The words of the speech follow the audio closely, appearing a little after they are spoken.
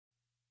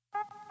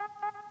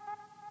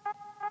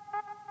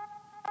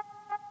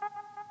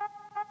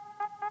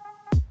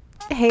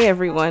Hey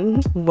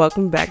everyone,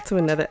 welcome back to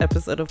another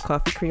episode of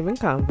Coffee, Cream, and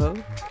Convo.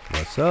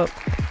 What's up?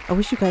 I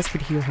wish you guys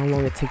could hear how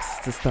long it takes us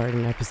to start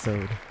an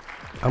episode.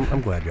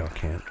 I'm glad y'all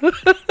can.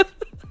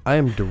 I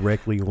am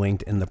directly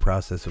linked in the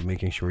process of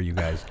making sure you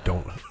guys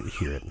don't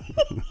hear it.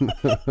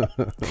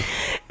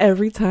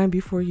 Every time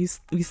before we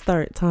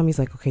start, Tommy's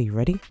like, okay, you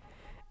ready?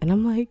 And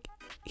I'm like,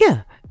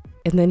 yeah.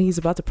 And then he's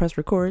about to press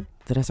record.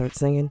 Then I start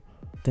singing.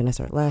 Then I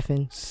start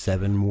laughing.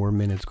 7 more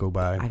minutes go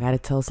by. I gotta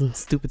tell some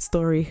stupid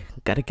story.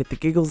 Gotta get the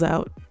giggles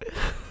out.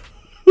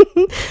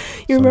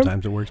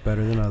 Sometimes it works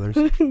better than others.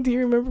 Do you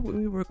remember when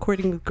we were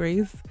recording with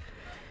Grace?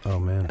 Oh,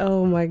 man.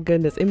 Oh, my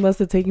goodness. It must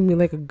have taken me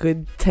like a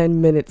good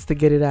 10 minutes to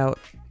get it out.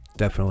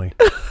 Definitely.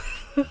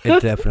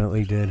 It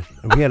definitely did.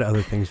 And we had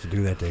other things to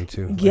do that day,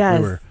 too.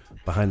 Yes. We were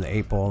behind the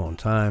 8 ball on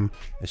time.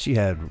 And she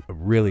had a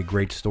really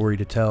great story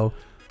to tell.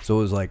 So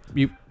it was like,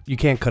 you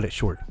can't cut it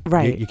short.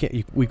 Right. You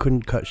can't. We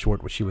couldn't cut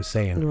short what she was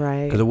saying.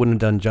 Right. Because it wouldn't have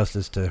done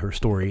justice to her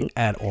story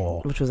at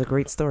all. Which was a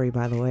great story,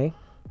 by the way.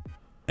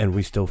 And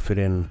we still fit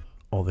in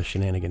all the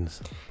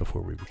shenanigans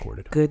before we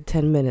recorded. Good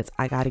 10 minutes.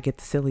 I got to get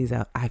the sillies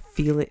out. I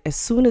feel it. As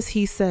soon as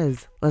he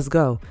says, let's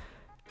go,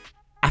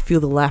 I feel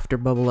the laughter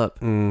bubble up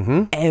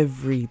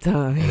every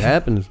time. It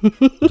happens.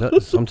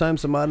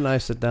 Sometimes Samad and I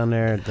sit down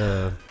there at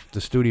the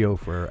studio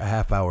for a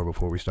half hour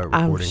before we start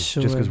recording.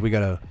 Sure. Just because we got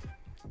to,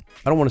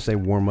 I don't want to say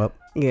warm up.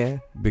 Yeah.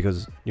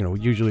 Because,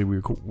 usually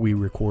we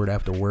record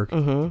after work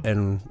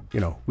and,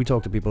 we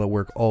talk to people at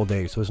work all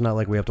day. So it's not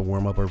like we have to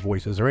warm up our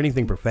voices or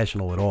anything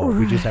professional at all. Right.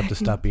 We just have to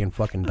stop being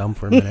fucking dumb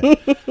for a minute.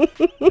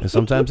 And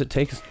sometimes it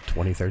takes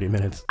 20, 30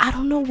 minutes. I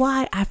don't know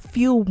why I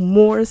feel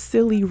more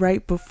silly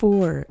right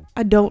before.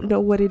 I don't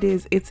know what it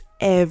is. It's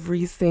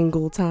every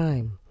single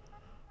time.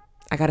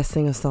 I got to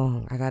sing a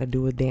song. I got to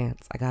do a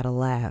dance. I got to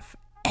laugh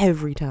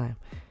every time.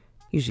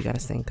 Usually got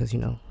to sing because,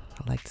 I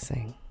like to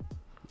sing.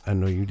 I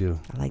know you do.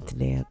 I like to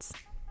dance.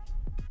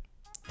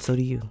 So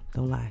do you.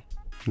 Don't lie.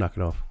 Knock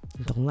it off.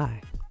 Don't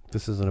lie.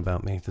 This isn't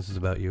about me. This is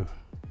about you.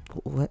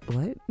 What?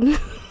 I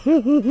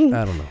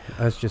don't know.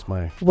 That's just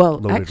my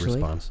loaded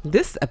response.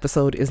 This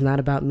episode is not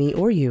about me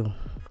or you.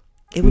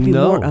 It would be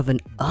more of an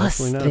us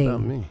thing. Definitely not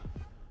about me.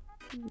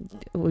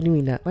 What do you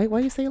mean that? Why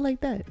you say it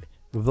like that?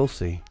 They'll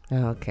see.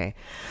 Okay.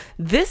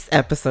 This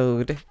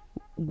episode,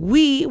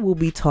 we will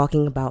be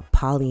talking about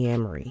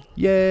polyamory.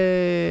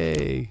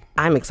 Yay!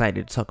 I'm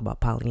excited to talk about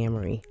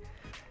polyamory.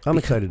 I'm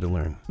excited to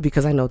learn.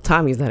 Because I know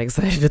Tommy's not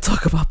excited to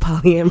talk about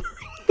polyamory.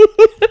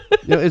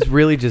 It's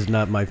really just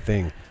not my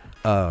thing.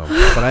 But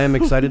I am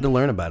excited to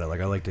learn about it. Like,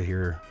 I like to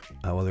hear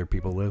how other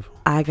people live.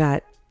 I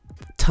got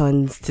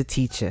tons to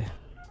teach you.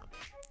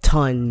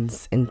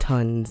 Tons and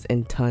tons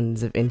and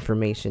tons of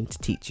information to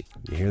teach you.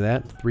 You hear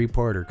that?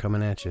 3-parter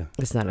coming at you.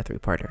 It's not a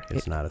 3-parter.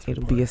 It's not a 3-parter.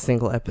 It'll be a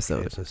single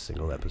episode. It's a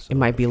single episode. It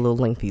might be a little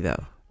lengthy,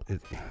 though.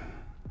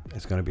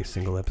 It's going to be a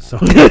single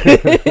episode.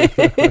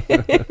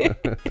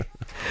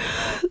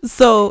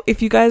 So,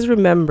 if you guys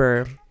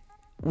remember,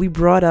 we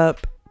brought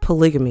up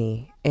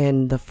polygamy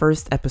in the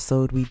first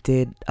episode we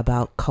did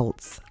about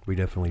cults. We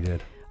definitely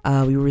did.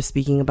 We were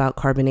speaking about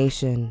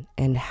carbonation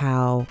and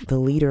how the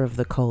leader of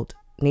the cult,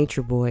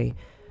 Nature Boy,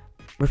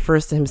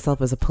 refers to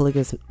himself as a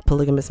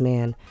polygamous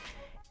man,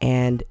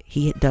 and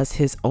he does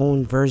his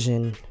own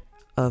version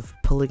of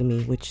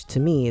polygamy, which to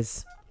me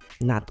is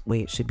not the way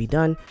it should be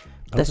done.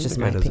 That's just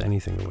my opinion. Does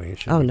anything the way it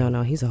should. Oh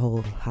no, he's a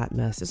whole hot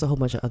mess. There's a whole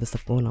bunch of other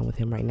stuff going on with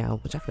him right now,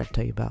 which I forgot to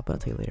tell you about, but I'll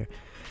tell you later.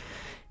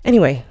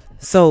 Anyway,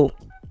 so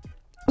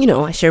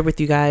I shared with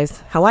you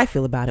guys how I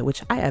feel about it,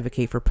 which I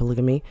advocate for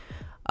polygamy,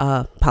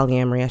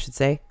 polyamory, I should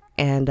say,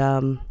 and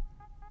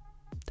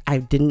I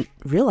didn't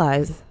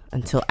realize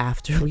until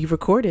after we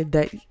recorded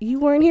that you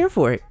weren't here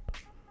for it.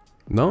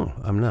 No,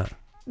 I'm not.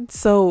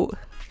 So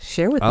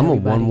share with everybody.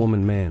 I'm a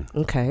one-woman man.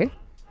 Okay.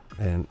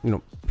 And,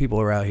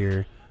 people are out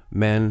here,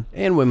 men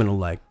and women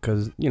alike,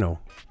 because,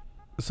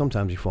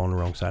 sometimes you fall on the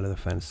wrong side of the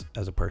fence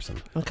as a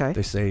person. Okay.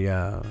 They say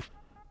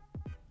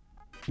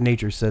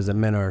nature says that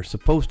men are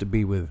supposed to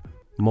be with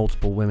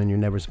multiple women. You're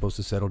never supposed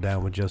to settle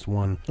down with just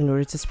one. In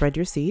order to spread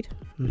your seed.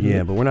 Mm-hmm.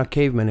 Yeah, but we're not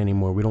cavemen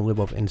anymore. We don't live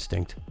off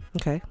instinct.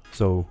 Okay.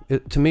 So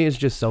to me, it's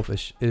just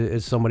selfish.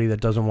 It's somebody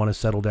that doesn't want to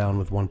settle down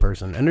with one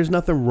person. And there's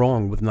nothing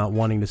wrong with not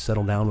wanting to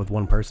settle down with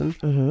one person.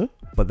 Mm-hmm.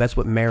 But that's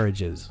what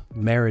marriage is.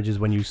 Marriage is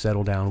when you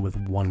settle down with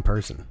one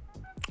person.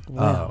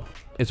 Wow.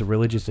 It's a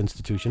religious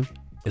institution.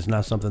 It's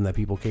not something that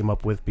people came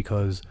up with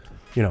because,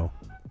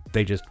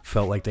 they just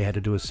felt like they had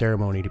to do a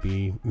ceremony to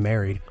be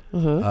married.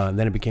 Mm-hmm. And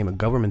then it became a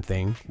government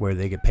thing where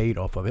they get paid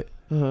off of it.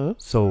 Mm-hmm.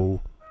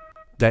 So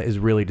that is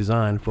really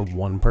designed for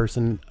one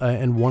person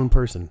and one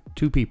person,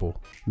 2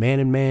 people, man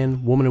and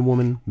man, woman and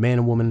woman, man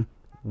and woman,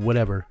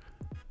 whatever,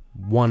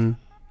 1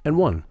 and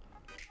 1.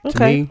 Okay.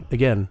 To me,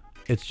 again,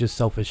 it's just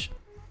selfish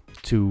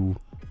to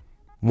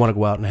want to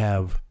go out and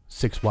have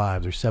 6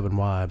 wives or 7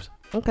 wives.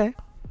 Okay.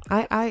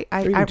 Or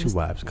even 2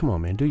 wives. Come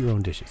on, man. Do your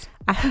own dishes.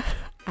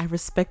 I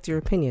respect your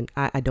opinion.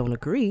 I don't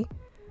agree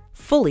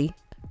fully,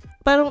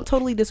 but I don't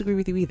totally disagree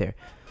with you either.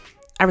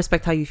 I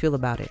respect how you feel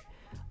about it.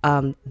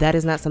 That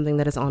is not something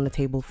that is on the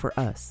table for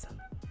us.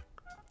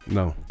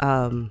 No.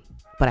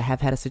 but I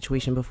have had a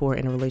situation before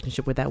in a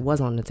relationship where that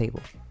was on the table.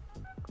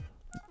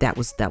 That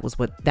was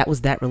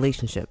that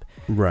relationship.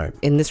 Right.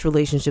 In this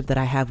relationship that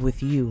I have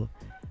with you,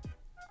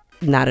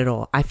 not at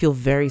all. I feel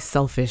very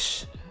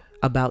selfish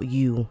about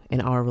you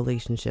and our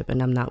relationship,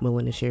 and I'm not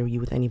willing to share you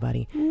with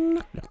anybody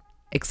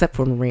except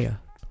for Maria.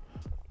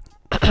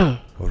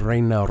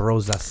 Reina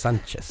Rosa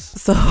Sanchez.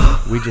 So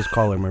we just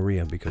call her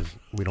Maria because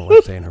we don't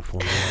like saying her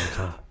full name all the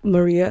time.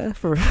 Maria,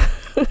 for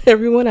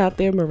everyone out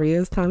there,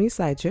 Maria is Tommy's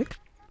side chick.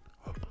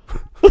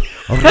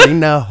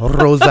 Reina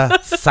Rosa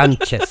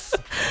Sanchez.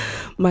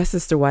 My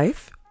sister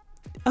wife.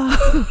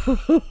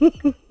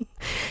 And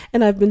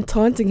I've been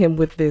taunting him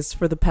with this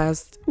for the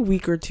past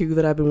week or two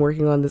that I've been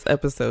working on this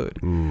episode.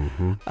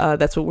 Mm-hmm.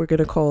 That's what we're going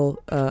to call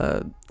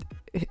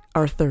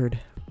our third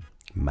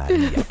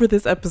Maria. for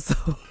this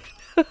episode.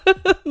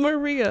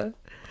 Maria.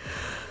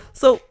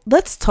 So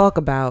let's talk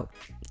about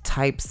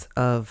types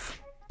of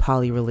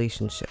poly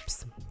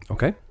relationships.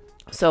 Okay.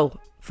 So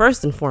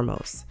first and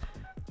foremost,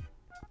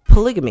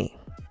 polygamy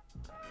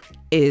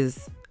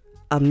is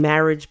a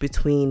marriage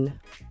between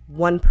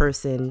one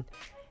person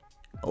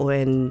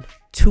and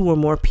two or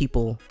more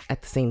people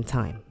at the same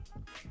time.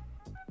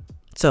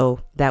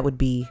 So that would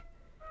be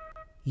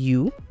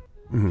you.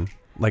 Mm-hmm.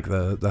 Like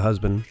the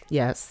husband.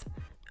 Yes.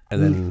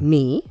 And then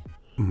me.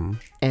 Mm-hmm.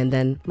 And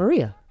then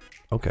Maria.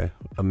 Okay.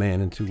 A man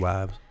and two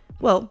wives.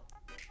 Well,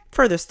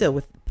 further still,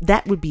 with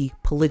that would be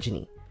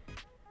polygyny.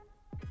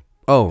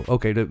 Oh,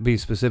 okay. To be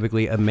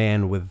specifically a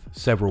man with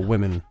several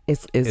women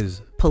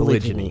is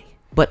polygyny.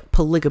 But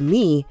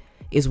polygamy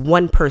is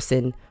one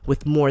person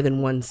with more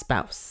than one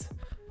spouse.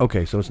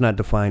 Okay, so it's not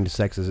defined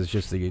sexes. It's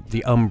just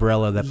the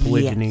umbrella that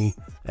polygyny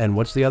and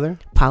what's the other?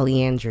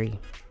 Polyandry.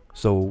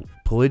 So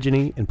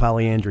polygyny and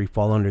polyandry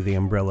fall under the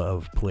umbrella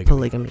of polygamy.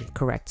 Polygamy,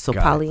 correct. So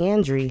Got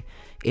polyandry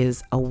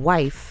is a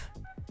wife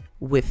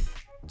with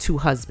two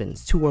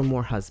husbands, two or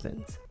more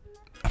husbands.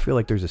 I feel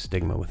like there's a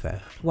stigma with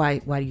that. Why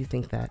do you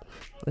think that?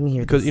 Let me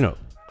hear because,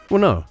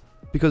 this.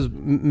 Because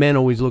men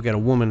always look at a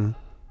woman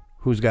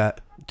who's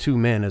got two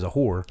men as a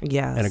whore.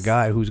 Yes. And a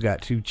guy who's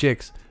got two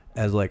chicks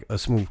as like a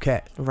smooth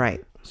cat.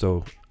 Right.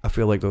 So I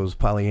feel like those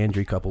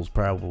polyandry couples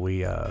probably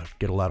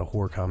get a lot of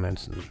whore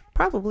comments and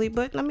probably,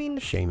 but I mean,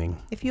 shaming.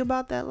 If you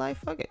about that life,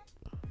 fuck it.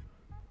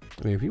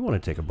 I mean, if you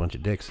want to take a bunch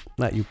of dicks,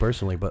 not you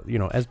personally, but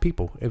as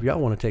people, if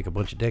y'all want to take a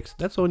bunch of dicks,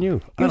 that's on you.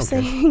 You're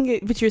saying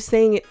it, but you're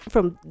saying it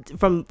from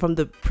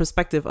the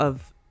perspective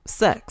of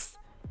sex.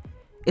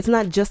 It's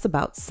not just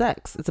about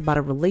sex. It's about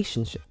a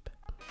relationship.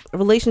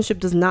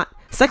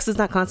 Sex does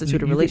not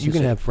constitute a relationship. You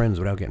can have friends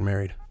without getting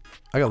married.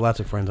 I got lots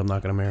of friends I'm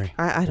not going to marry.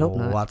 I'd hope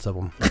not. Lots of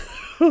them.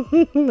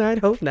 I'd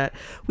hope not.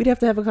 We'd have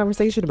to have a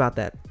conversation about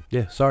that.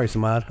 Yeah, sorry,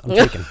 Samad. I'm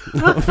taken.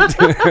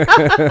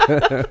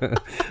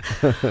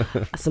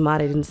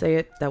 Samad, I didn't say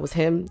it. That was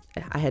him.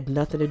 I had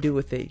nothing to do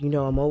with it.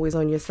 I'm always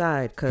on your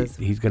side because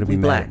he's going to be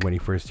mad when he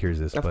first hears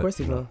this. Of course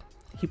he will.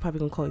 He probably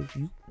going to call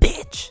you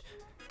bitch.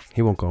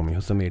 He won't call me.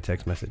 He'll send me a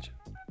text message.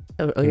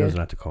 He knows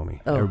not to call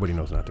me. Oh. Everybody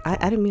knows not to call me.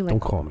 I didn't mean like... Don't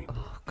call me.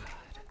 Oh, God.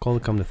 Call the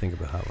Come to Think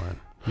of It hotline.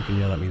 You can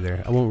yell at me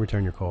there. I won't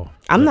return your call.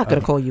 I'm not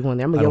going to call you on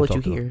there. I'm going to yell at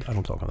you here. I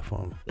don't talk on the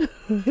phone.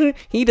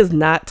 He does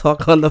not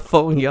talk on the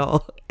phone,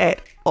 y'all,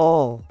 at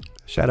all.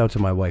 Shout out to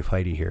my wife,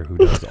 Heidi, here, who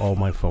does all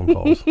my phone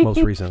calls,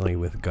 most recently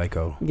with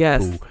Geico.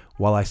 Yes. Who,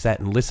 while I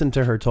sat and listened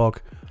to her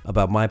talk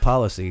about my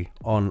policy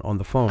on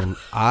the phone,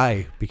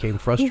 I became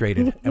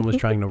frustrated and was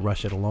trying to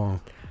rush it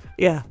along.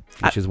 Yeah.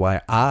 Which is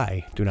why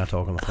I do not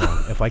talk on the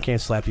phone. If I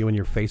can't slap you in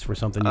your face for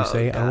something you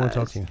say, I don't want to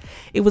talk to you.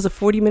 It was a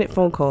 40-minute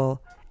phone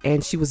call.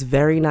 And she was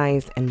very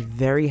nice and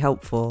very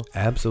helpful.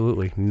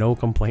 Absolutely. No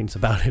complaints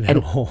about it at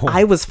all.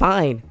 I was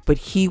fine, but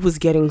he was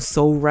getting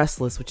so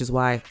restless, which is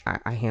why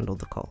I handled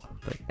the call.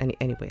 But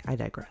anyway, I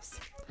digress.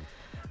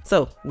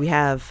 So we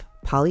have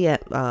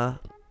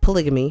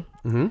polygamy,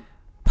 mm-hmm.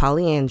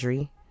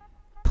 polyandry,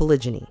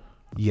 polygyny.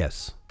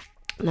 Yes.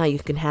 Now you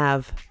can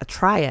have a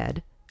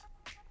triad,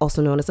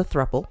 also known as a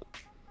throuple.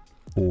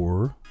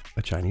 Or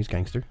a Chinese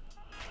gangster.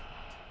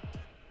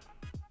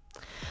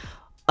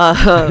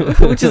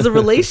 Which is a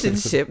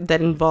relationship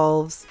that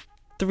involves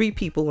three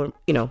people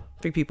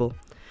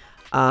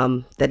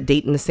that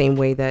date in the same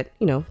way that,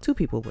 two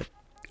people would.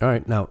 All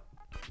right. Now,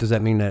 does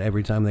that mean that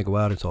every time they go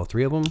out, it's all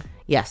three of them?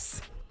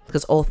 Yes,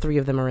 because all three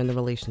of them are in the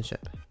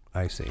relationship.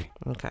 I see.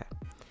 Okay.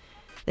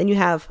 Then you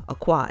have a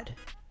quad,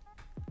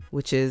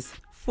 which is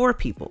 4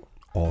 people.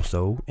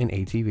 Also an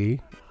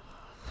ATV.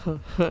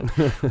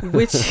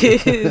 Which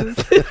is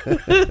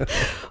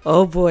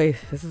oh boy,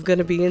 this is going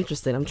to be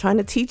interesting. I'm trying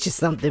to teach you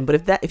something, but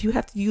if you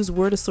have to use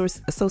word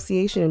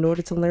association in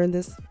order to learn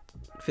this,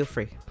 feel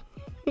free.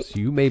 So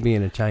you may be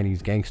in a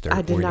Chinese gangster or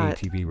an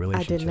ATV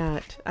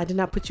relationship. I did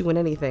not put you in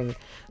anything.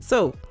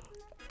 So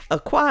a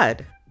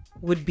quad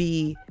would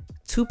be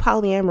 2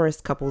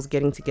 polyamorous couples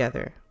getting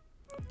together,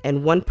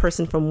 and one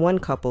person from one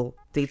couple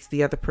dates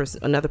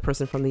another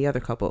person from the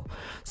other couple.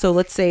 So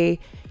let's say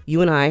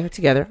you and I are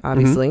together,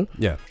 obviously.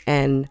 Mm-hmm. Yeah.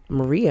 And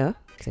Maria,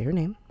 say her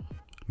name.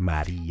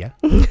 Maria.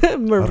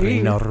 Maria.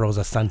 Reina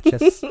Rosa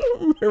Sanchez.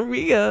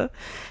 Maria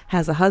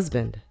has a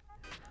husband.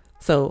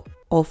 So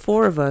all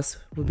four of us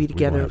would be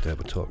together. We don't have to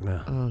have a talk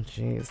now. Oh,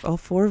 jeez. All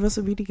four of us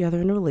would be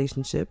together in a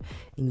relationship,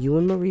 and you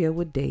and Maria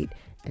would date,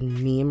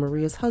 and me and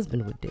Maria's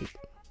husband would date.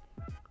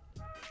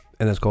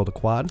 And that's called a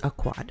quad? A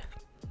quad.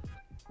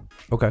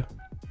 Okay.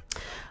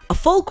 A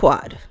full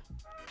quad.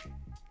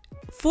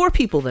 4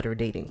 people that are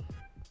dating,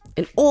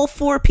 and all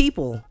 4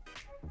 people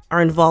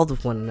are involved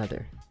with one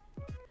another.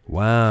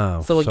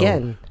 Wow. So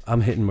again,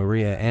 I'm hitting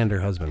Maria and her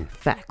husband.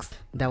 Facts.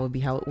 That would be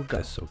how it would go.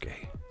 That's so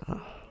gay.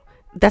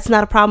 That's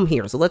not a problem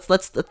here. So let's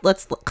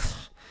look.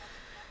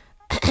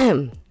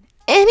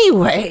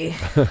 Anyway,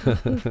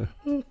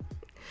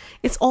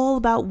 it's all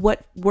about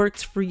what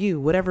works for you,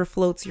 whatever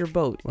floats your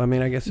boat. Well, I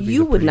mean, I guess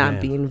you would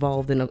not be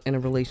involved in a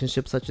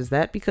relationship such as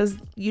that because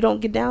you don't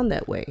get down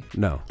that way.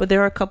 No. But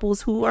there are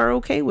couples who are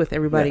okay with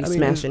everybody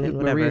smashing and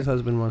whatever. Maria's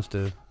husband wants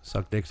to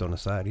suck dicks on the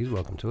side. He's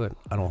welcome to it.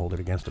 I don't hold it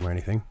against him or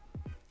anything.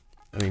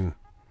 I mean,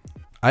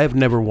 I have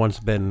never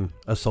once been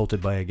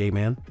assaulted by a gay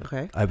man.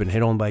 Okay. I've been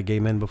hit on by gay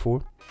men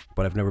before,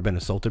 but I've never been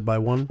assaulted by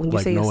one.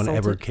 Like no one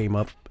ever came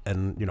up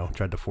and,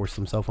 tried to force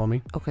themselves on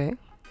me. Okay.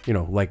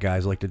 Like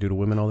guys like to do to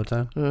women all the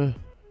time.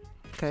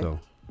 Okay. So,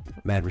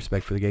 mad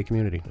respect for the gay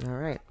community. All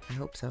right. I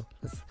hope so.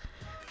 That's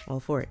all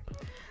for it.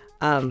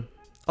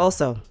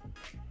 Also,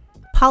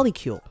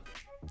 polycule.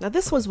 Now,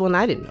 this was one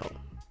I didn't know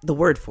the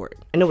word for it.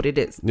 I know what it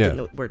is. Yeah. Didn't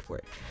know the word for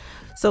it.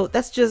 So,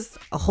 that's just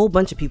a whole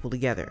bunch of people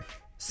together.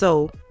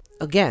 So,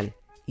 again,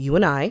 you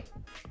and I,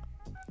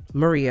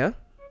 Maria's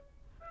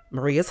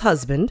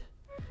husband,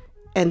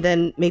 and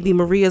then maybe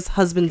Maria's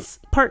husband's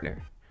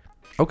partner.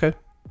 Okay.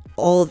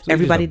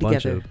 Everybody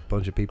together.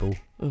 Bunch of people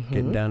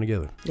getting down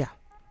together. Yeah.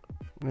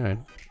 All right.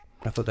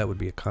 I thought that would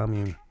be a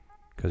commune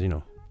because,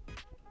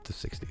 the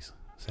 60s,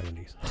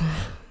 70s.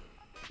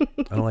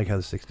 I don't like how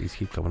the 60s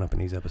keep coming up in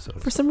these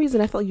episodes. For some reason,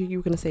 I thought you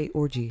were going to say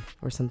orgy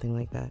or something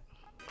like that.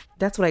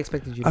 That's what I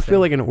expected you to say. I feel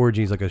like an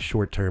orgy is like a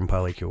short-term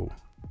polycule.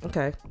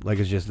 Okay. Like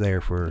it's just there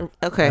for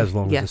as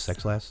long as the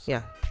sex lasts.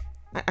 Yeah.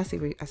 I see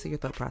your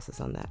thought process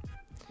on that.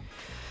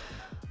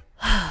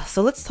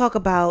 So let's talk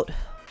about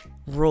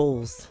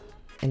roles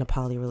in a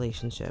poly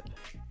relationship.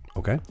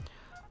 Okay.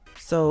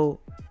 So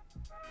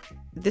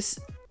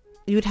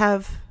you'd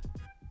have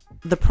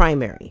the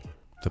primary.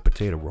 The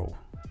potato roll.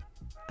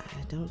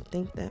 I don't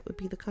think that would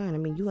be the kind. I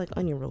mean, you like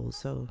onion rolls,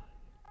 so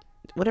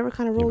whatever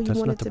kind of roll you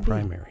want it to be. That's not the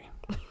primary.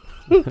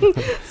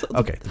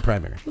 Okay, the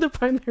primary. The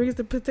primary is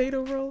the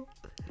potato roll.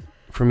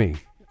 For me,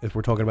 if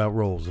we're talking about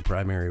rolls, the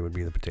primary would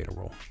be the potato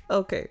roll.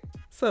 Okay,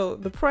 so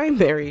the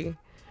primary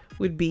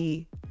would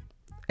be,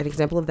 an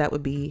example of that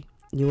would be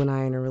you and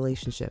I in a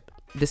relationship.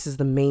 This is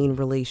the main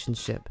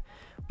relationship.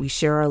 We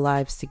share our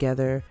lives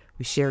together.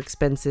 We share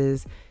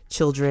expenses,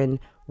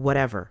 children,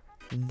 whatever.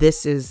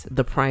 This is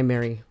the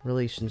primary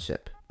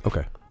relationship.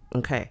 Okay.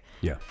 Okay.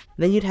 Yeah.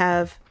 Then you'd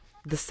have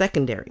the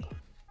secondary,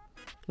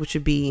 which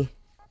would be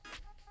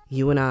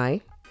you and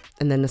I,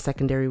 and then the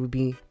secondary would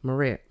be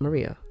Maria.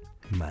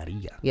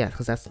 Yeah,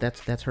 because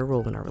that's her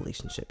role in our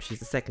relationship. She's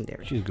the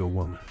secondary. She's a good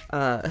woman.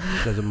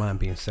 She doesn't mind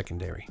being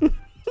secondary.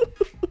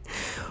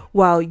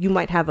 While you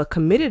might have a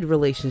committed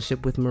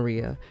relationship with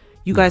Maria,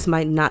 you guys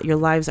might not, your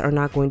lives are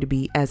not going to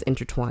be as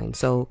intertwined.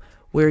 So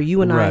where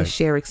you and I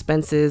share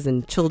expenses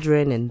and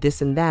children and this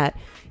and that,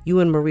 you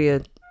and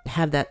Maria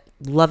have that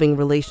loving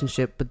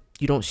relationship, but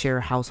you don't share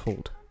a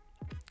household.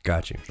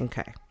 Got you.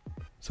 Okay.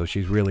 So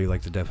she's really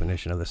like the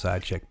definition of the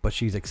side chick, but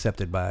she's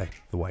accepted by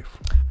the wife.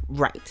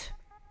 Right.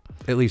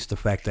 At least the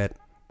fact that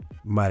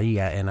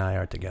Maria and I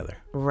are together.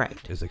 Right.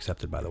 Is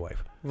accepted by the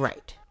wife.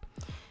 Right.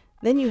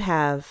 Then you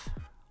have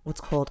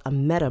what's called a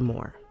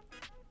metamor.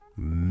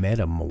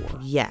 Metamor.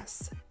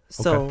 Yes.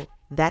 So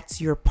that's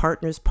your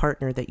partner's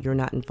partner that you're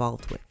not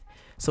involved with.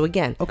 So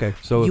again. Okay.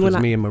 So if it's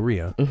me and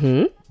Maria,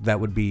 that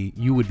would be,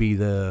 you would be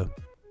Maria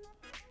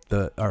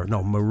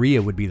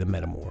would be the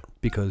metamor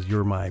because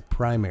you're my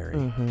primary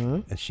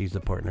and she's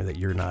the partner that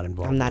you're not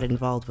involved with. I'm not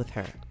involved with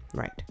her.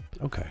 Right.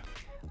 Okay.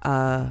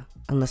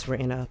 Unless we're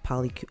in a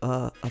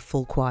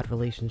full quad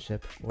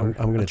relationship. Or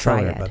I'm going to tell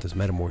her about this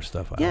metamor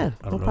stuff. I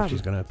don't know if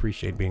she's going to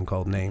appreciate being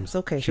called names. It's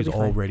okay. She's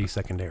already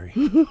secondary.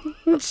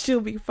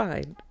 She'll be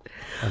fine.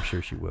 I'm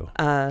sure she will.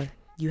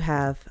 You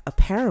have a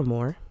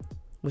paramour,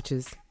 which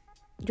is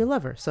your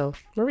lover. So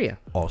Maria.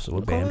 Also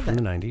a band from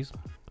the 90s.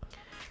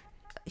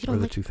 You don't or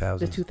like the 2000s.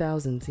 The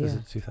 2000s, yeah. Is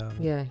it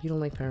 2000? Yeah, you don't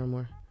like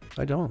Paramore.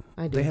 I don't.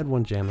 I do. They had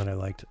one jam that I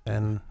liked,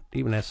 and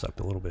even that sucked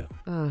a little bit.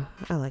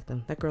 I like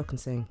them. That girl can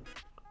sing.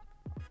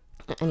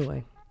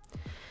 Anyway.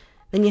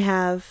 Then you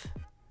have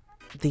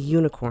the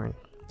unicorn.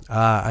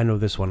 I know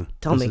this one.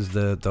 Tell me. This is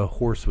the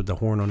horse with the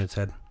horn on its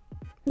head.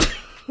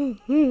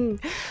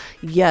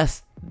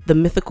 Yes, the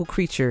mythical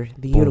creature,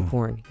 the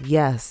unicorn.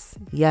 Yes,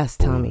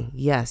 Tommy.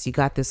 Yes, you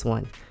got this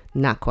one.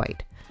 Not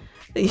quite.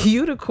 The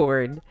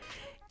unicorn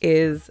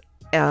is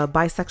a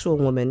bisexual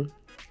woman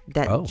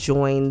that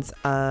joins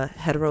a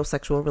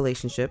heterosexual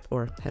relationship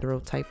or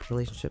heterotype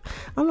relationship.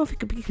 I don't know if it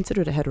could be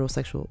considered a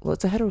heterosexual. Well,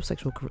 it's a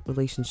heterosexual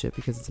relationship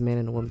because it's a man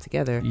and a woman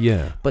together.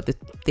 Yeah. But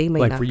they may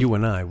like not for you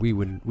and I, we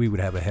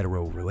would have a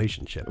hetero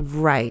relationship.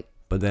 Right.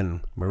 But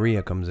then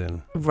Maria comes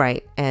in.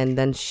 Right. And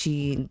then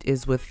she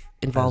is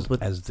involved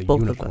with as the both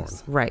unicorn. of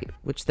us. Right.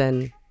 Which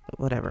then,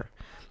 whatever.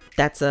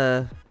 That's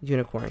a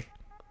unicorn.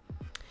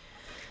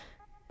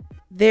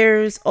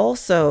 There's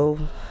also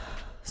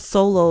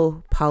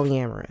solo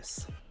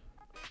polyamorous.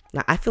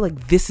 Now, I feel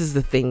like this is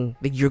the thing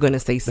that you're going to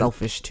say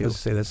selfish to. Let's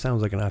say that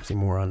sounds like an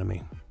oxymoron to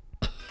me.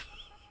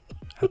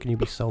 How can you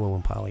be solo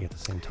and poly at the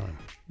same time?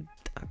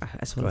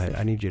 Go ahead.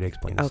 I need you to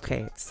explain this.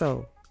 Okay,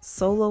 so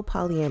solo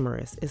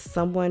polyamorous is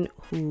someone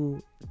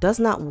who does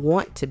not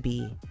want to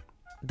be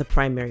the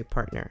primary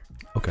partner.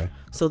 Okay.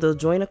 So they'll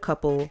join a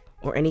couple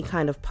or any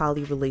kind of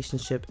poly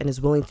relationship and is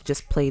willing to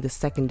just play the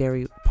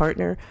secondary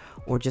partner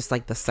or just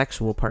like the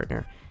sexual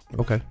partner.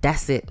 Okay.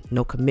 That's it.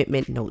 No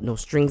commitment, no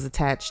strings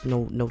attached,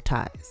 no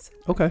ties.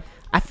 Okay.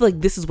 I feel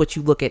like this is what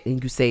you look at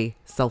and you say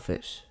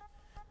selfish.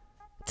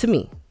 To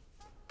me.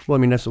 Well, I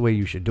mean, that's the way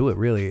you should do it,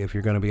 really. If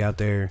you're going to be out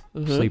there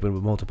sleeping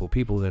with multiple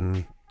people,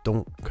 then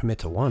don't commit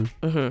to one.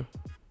 Okay.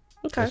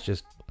 That's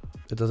just,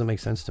 it doesn't make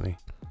sense to me.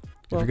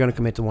 If you're going to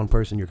commit to one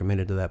person, you're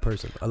committed to that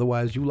person.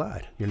 Otherwise, you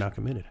lied. You're not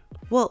committed.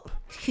 Well,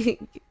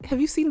 have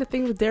you seen the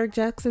thing with Derek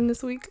Jackson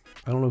this week?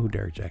 I don't know who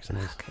Derek Jackson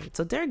is. Okay.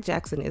 So Derek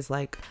Jackson is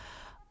like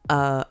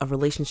a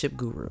relationship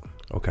guru.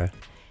 Okay.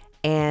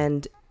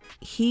 And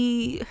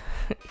he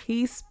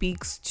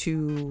speaks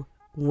to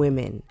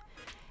women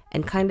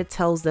and kind of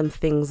tells them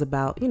things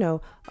about,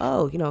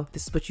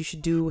 this is what you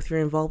should do if you're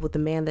involved with a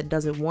man that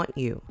doesn't want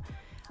you.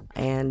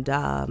 And,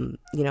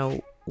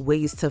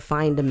 ways to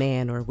find a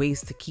man or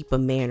ways to keep a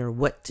man or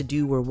what to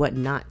do or what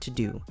not to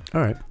do.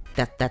 All right.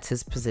 That's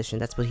his position.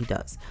 That's what he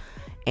does.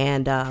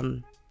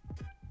 And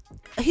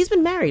he's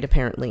been married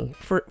apparently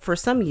for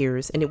some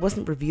years, and it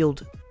wasn't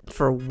revealed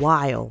for a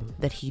while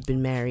that he'd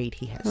been married.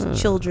 He has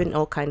children,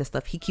 all kind of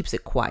stuff. He keeps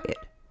it quiet,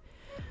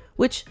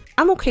 which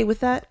I'm okay with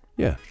that.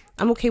 Yeah.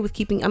 I'm okay with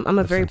keeping, I'm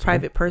a very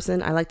private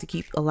person. I like to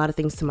keep a lot of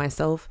things to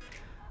myself.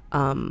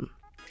 Not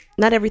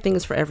everything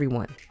is for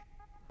everyone.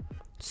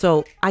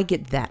 So I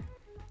get that,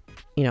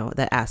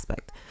 that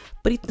aspect.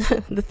 But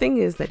the thing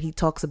is that he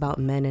talks about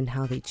men and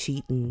how they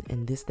cheat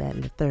and this, that,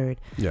 and the third.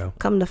 Yeah.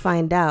 Come to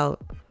find out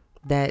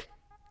that,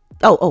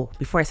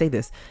 before I say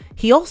this,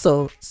 he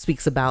also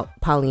speaks about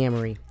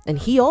polyamory and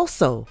he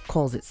also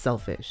calls it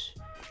selfish.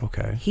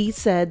 Okay. He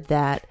said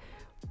that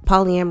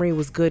polyamory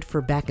was good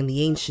for back in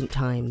the ancient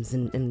times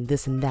and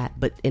this and that,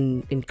 but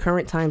in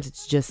current times,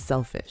 it's just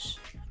selfish.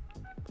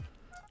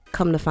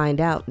 Come to find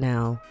out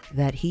now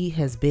that he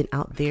has been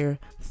out there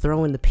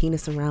throwing the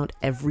penis around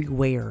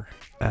everywhere.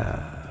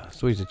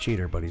 So he's a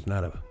cheater, but he's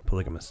not a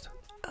polygamist.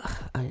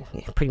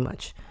 Yeah, pretty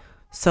much.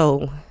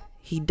 So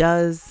he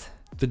does.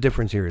 The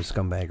difference here is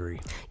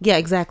scumbaggery. Yeah,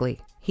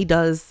 exactly. He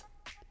does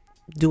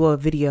do a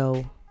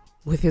video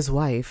with his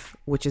wife,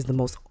 which is the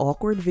most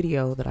awkward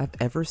video that I've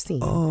ever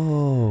seen.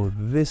 Oh,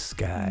 this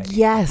guy.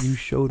 Yes. You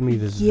showed me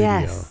this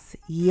video.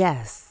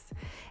 Yes.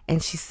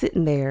 And she's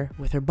sitting there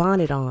with her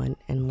bonnet on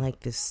and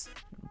like this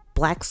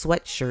black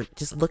sweatshirt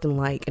just looking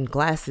like, and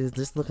glasses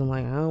just looking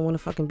like, I don't want to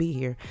fucking be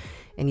here.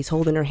 And he's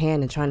holding her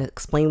hand and trying to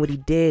explain what he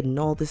did and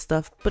all this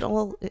stuff, but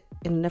all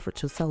in an effort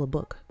to sell a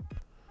book.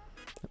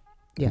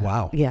 Yeah.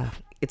 Wow. Yeah.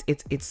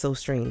 It's so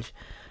strange.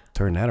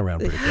 Turn that around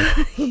pretty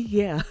quick.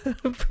 Yeah,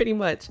 pretty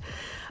much.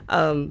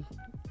 I'm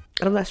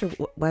not sure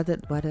why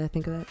did I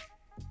think of that?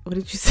 What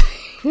did you say?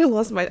 I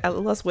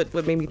lost what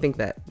made me think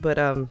that. But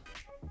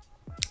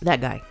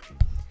that guy.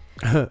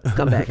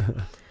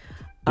 Scumbag.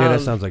 Yeah,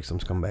 that sounds like some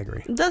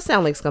scumbaggery. It does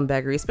sound like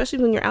scumbaggery,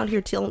 especially when you're out here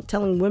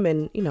telling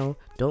women,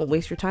 don't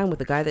waste your time with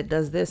a guy that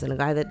does this and a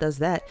guy that does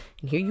that.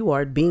 And here you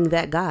are being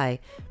that guy,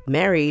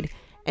 married,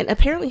 and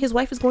apparently his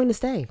wife is going to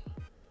stay.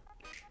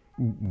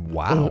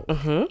 Wow.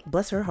 Mm-hmm.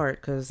 Bless her heart,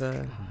 because...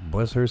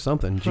 bless her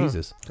something.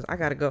 Jesus. Because I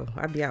got to go.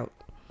 I'd be out.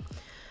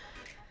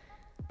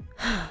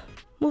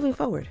 Moving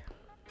forward,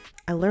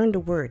 I learned a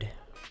word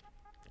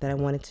that I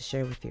wanted to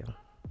share with you.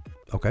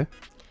 Okay.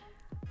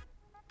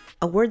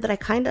 A word that I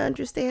kind of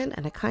understand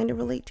and I kind of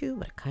relate to,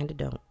 but I kind of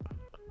don't.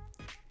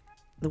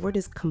 The word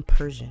is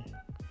compersion.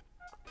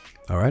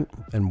 All right.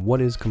 And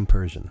what is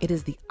compersion? It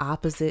is the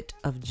opposite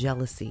of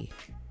jealousy.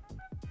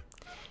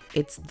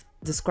 It's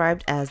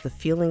described as the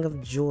feeling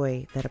of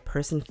joy that a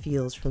person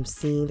feels from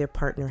seeing their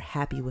partner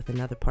happy with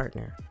another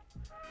partner.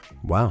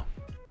 Wow.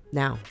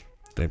 Now,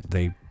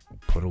 they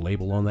put a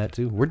label on that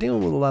too. We're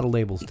dealing with a lot of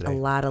labels today. A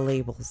lot of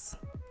labels.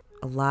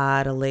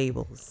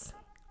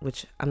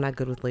 Which I'm not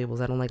good with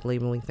labels. I don't like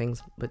labeling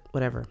things, but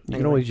whatever. You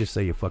can always just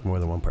say you fuck more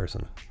than one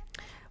person.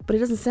 But it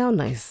doesn't sound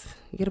nice.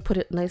 You got to put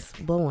a nice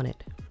bow on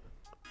it.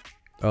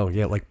 Oh,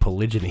 yeah, like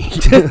polygyny.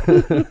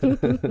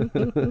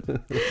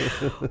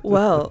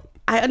 Well,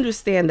 I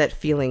understand that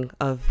feeling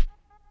of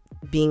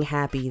being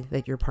happy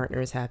that your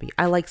partner is happy.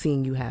 I like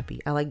seeing you happy.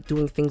 I like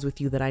doing things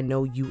with you that I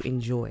know you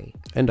enjoy.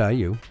 And I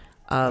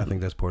think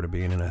that's part of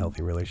being in a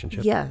healthy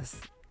relationship. Yes.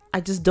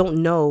 I just don't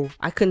know.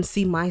 I couldn't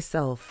see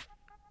myself,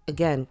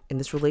 again, in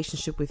this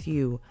relationship with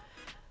you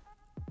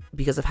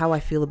because of how I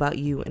feel about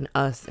you and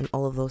us and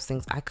all of those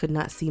things. I could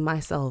not see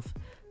myself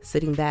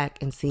sitting back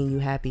and seeing you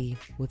happy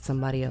with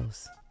somebody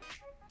else.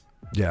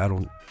 Yeah,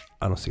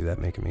 I don't see that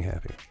making me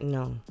happy.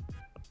 No.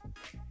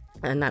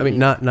 And I mean,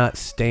 not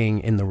staying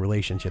in the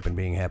relationship and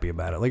being happy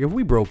about it. Like if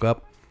we broke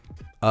up,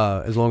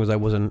 as long as I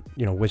wasn't,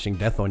 wishing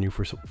death on you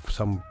for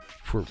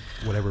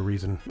whatever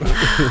reason,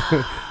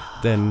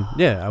 then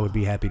yeah, I would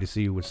be happy to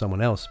see you with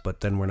someone else.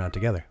 But then we're not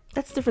together.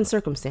 That's different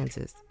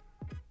circumstances.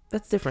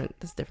 That's different.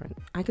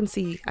 I can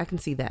see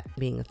that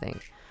being a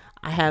thing.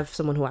 I have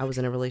someone who I was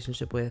in a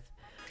relationship with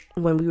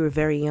when we were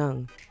very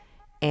young,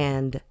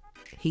 and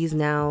he's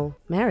now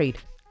married,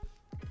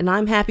 and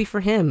I'm happy for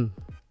him.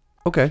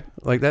 Okay,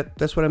 like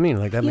that's what I mean.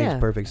 Like that makes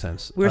perfect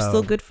sense. We're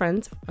still good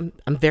friends.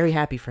 I'm very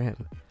happy for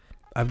him.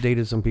 I've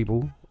dated some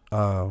people.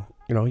 You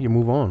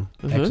move on.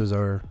 Mm-hmm. Exes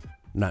are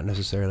not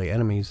necessarily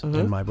enemies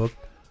in my book.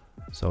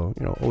 So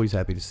always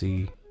happy to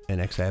see an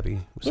ex happy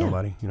with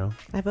somebody.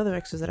 I have other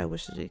exes that I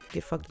wish to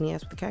get fucked in the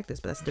ass with a cactus,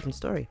 but that's a different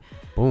story.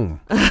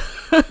 Boom.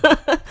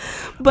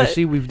 But I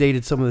see we've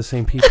dated some of the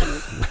same people.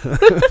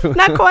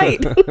 Not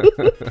quite,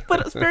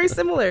 but it's very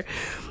similar.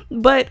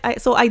 But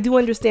I do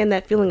understand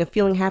that feeling of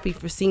feeling happy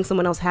for seeing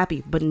someone else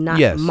happy, but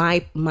not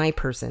my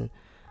person.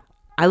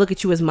 I look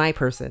at you as my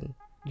person.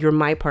 You're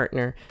my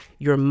partner.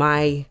 You're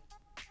my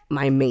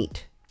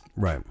mate.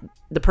 Right.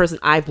 The person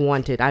I've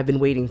wanted, I've been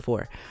waiting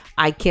for.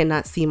 I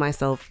cannot see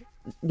myself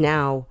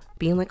now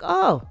being like,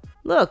 oh,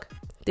 look,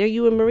 there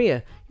you and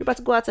Maria. You're about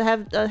to go out to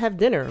have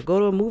dinner or go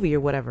to a movie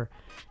or whatever.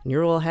 And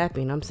you're all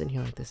happy. And I'm sitting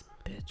here like this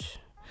bitch.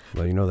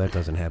 Well, that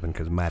doesn't happen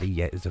because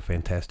Maria is a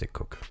fantastic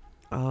cook.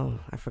 Oh,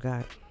 I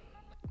forgot.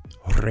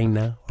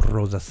 Reina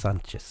Rosa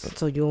Sanchez.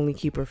 So you only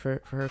keep her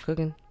for her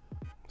cooking?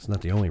 It's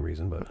not the only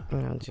reason, but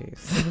oh,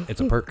 jeez, it's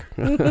a perk.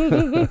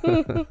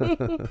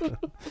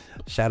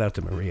 Shout out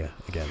to Maria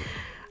again.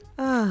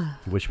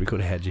 Wish we could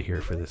have had you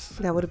here for this.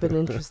 That would have been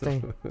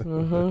interesting.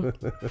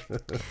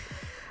 Mm-hmm.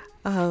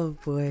 Oh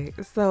boy.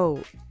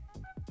 So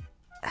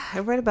I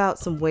read about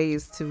some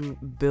ways to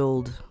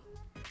build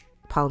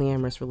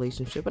polyamorous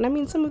relationship, and I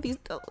mean some of these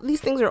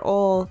things are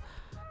all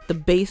the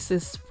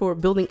basis for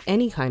building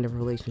any kind of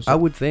relationship. I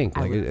would think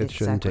it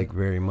shouldn't take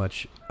very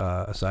much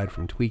aside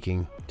from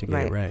tweaking to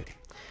get it right.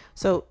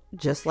 So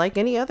just like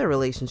any other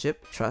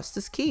relationship, trust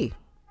is key.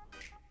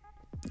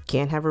 You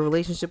can't have a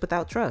relationship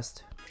without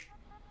trust.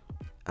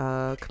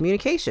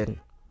 Communication.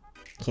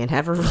 Can't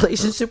have a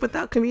relationship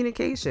without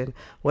communication.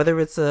 Whether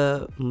it's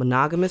a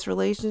monogamous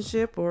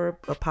relationship or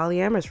a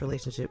polyamorous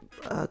relationship,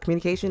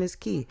 communication is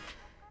key.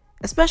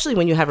 Especially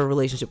when you have a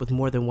relationship with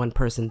more than one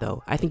person,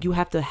 though. I think you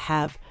have to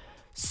have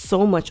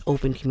so much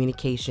open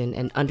communication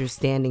and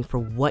understanding for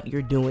what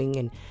you're doing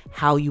and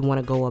how you want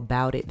to go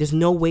about it. There's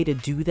no way to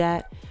do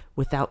that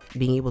without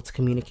being able to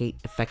communicate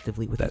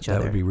effectively with each other.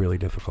 That would be really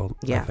difficult,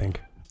 I think.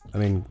 I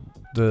mean,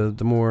 the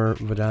more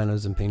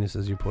vaginas and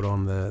penises you put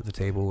on the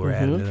table or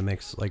add into the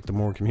mix, like the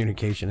more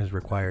communication is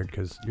required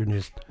because you're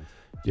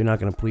not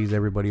going to please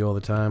everybody all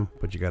the time,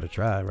 but you got to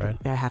try, right?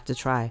 I have to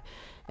try.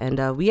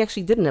 And we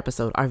actually did an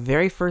episode. Our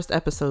very first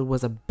episode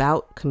was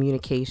about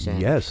communication.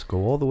 Yes, go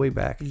all the way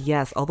back.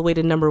 Yes, all the way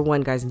to number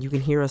 1, guys. And you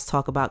can hear us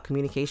talk about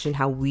communication,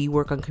 how we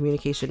work on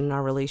communication in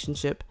our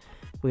relationship.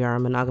 We are a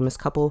monogamous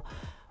couple.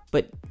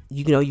 But,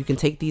 you can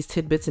take these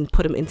tidbits and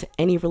put them into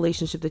any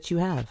relationship that you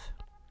have.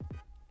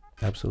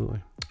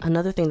 Absolutely.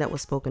 Another thing that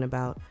was spoken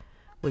about,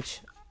 which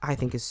I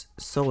think is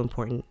so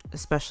important,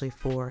 especially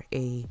for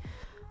a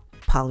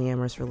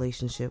polyamorous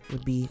relationship,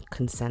 would be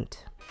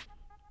consent.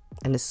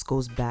 And this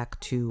goes back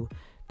to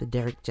the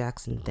Derek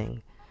Jackson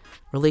thing.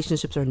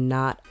 Relationships are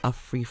not a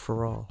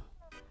free-for-all.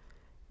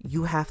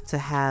 You have to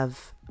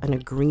have an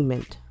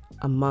agreement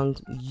among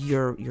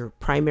your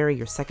primary,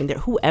 your secondary,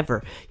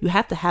 whoever. You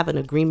have to have an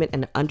agreement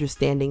and an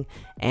understanding,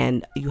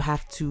 and you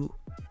have to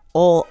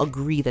all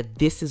agree that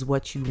this is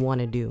what you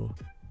want to do.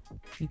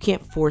 You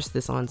can't force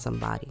this on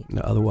somebody.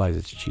 No, otherwise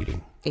it's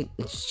cheating.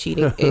 It's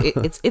cheating.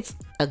 It's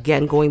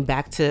again going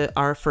back to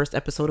our first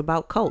episode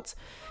about cults.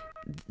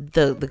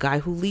 The guy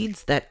who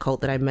leads that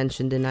cult that I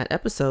mentioned in that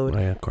episode. Oh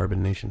yeah,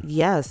 Carbon Nation.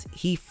 Yes,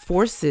 he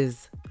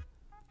forces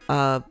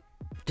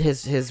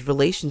his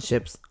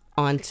relationships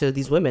onto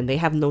these women. They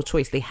have no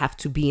choice. They have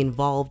to be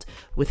involved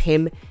with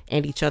him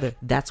and each other.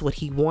 That's what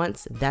he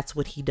wants. That's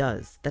what he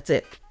does. That's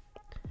it.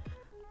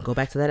 Go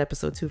back to that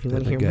episode too if you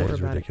want to hear more about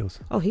ridiculous.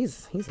 It. Oh,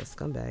 he's a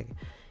scumbag.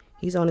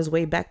 He's on his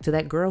way back to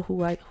that girl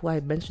who I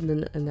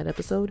mentioned in that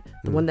episode,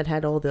 the one that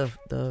had all the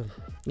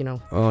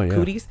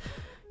cooties.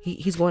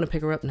 He's going to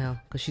pick her up now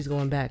because she's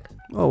going back.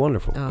 Oh,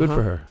 wonderful. Good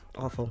for her.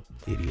 Awful.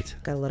 Idiot.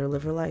 Gotta let her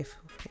live her life.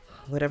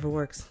 Whatever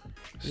works.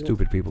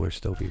 Stupid people are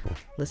still people.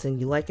 Listen,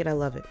 you like it, I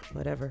love it.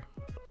 Whatever.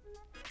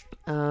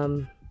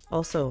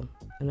 Also,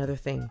 another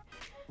thing.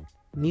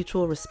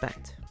 Mutual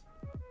respect.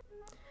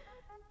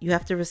 You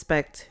have to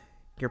respect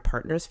your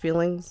partner's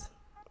feelings.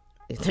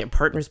 Their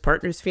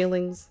partner's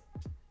feelings.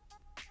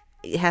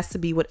 It has to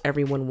be what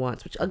everyone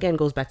wants, which again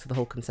goes back to the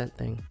whole consent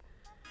thing.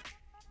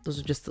 Those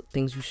are just the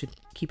things you should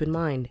keep in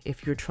mind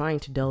if you're trying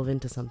to delve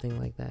into something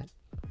like that.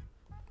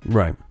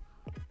 Right.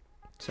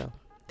 So,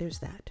 there's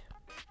that.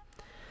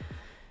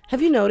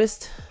 Have you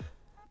noticed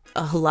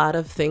a lot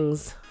of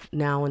things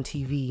now on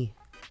TV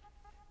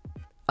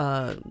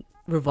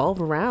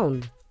revolve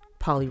around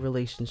poly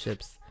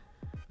relationships.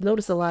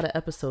 Notice a lot of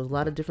episodes, a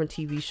lot of different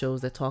TV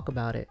shows that talk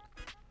about it.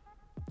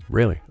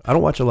 Really? I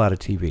don't watch a lot of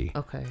TV.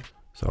 Okay.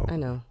 So I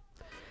know.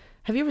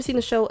 Have you ever seen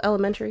the show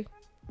Elementary?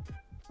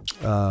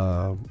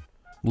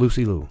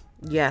 Lucy Liu.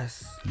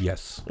 Yes.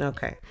 Yes.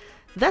 Okay.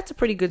 That's a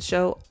pretty good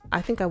show.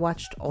 I think I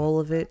watched all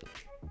of it.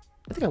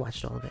 I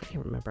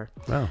can't remember.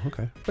 Oh,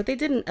 okay. But they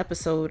did an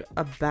episode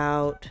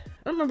about, I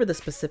don't remember the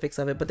specifics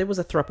of it, but there was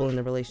a throuple in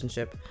the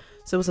relationship.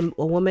 So it was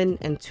a woman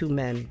and 2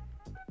 men.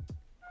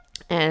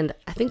 And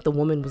I think the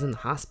woman was in the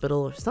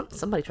hospital or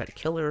somebody tried to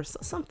kill her or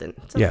something.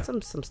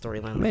 Some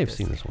storyline. I may have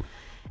seen this one.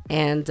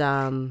 And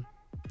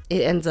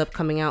it ends up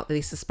coming out that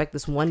they suspect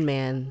this one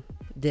man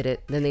did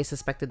it. Then they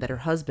suspected that her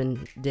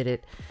husband did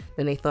it.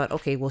 Then they thought,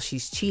 okay, well,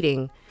 she's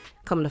cheating.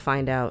 Come to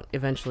find out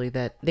eventually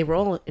that they were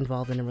all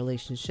involved in a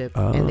relationship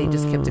and they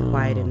just kept it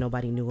quiet and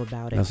nobody knew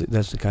about it.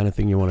 That's the kind of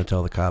thing you want to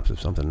tell the cops if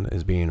something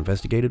is being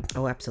investigated.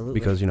 Oh, absolutely.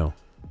 Because,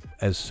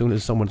 as soon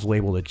as someone's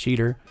labeled a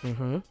cheater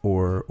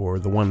or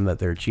the one that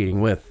they're cheating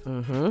with,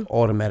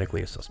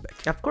 automatically a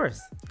suspect. Of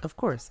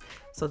course.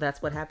 So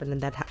that's what happened,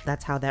 and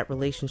that's how that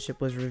relationship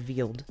was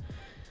revealed.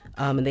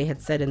 And they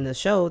had said in the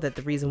show that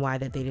the reason why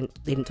that they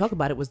didn't talk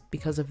about it was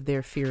because of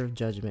their fear of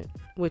judgment,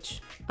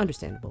 which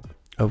understandable.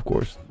 Of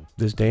course,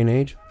 this day and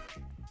age,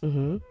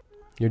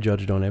 you're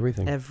judged on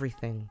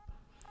everything.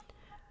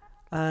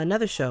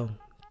 Another show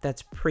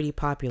that's pretty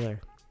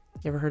popular.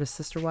 You ever heard of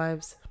Sister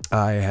Wives?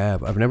 I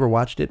have. I've never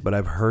watched it, but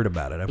I've heard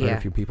about it. I've heard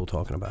a few people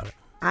talking about it.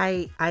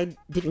 I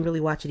didn't really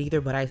watch it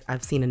either, but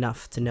I've seen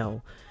enough to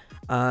know.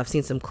 I've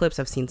seen some clips.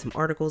 I've seen some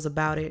articles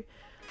about it.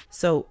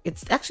 So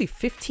it's actually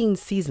 15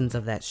 seasons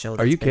of that show.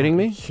 Are you kidding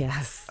me?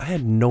 Yes. I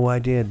had no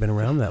idea it had been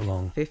around that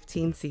long.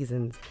 15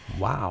 seasons.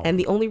 Wow. And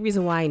the only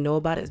reason why I know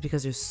about it is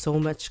because there's so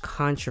much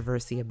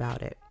controversy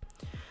about it.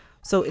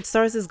 So it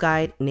stars this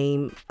guy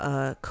named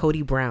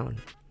Cody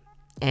Brown,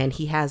 and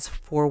he has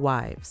 4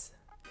 wives.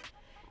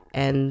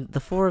 And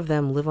the 4 of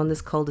them live on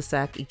this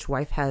cul-de-sac. Each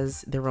wife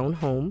has their own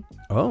home.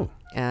 Oh.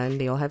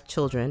 And they all have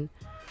children.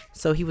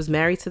 So he was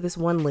married to this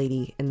one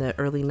lady in the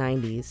early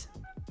 90s.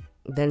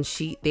 Then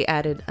they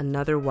added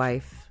another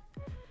wife,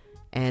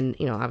 and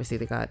obviously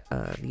they got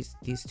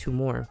these 2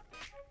 more.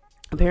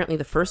 Apparently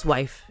the first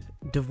wife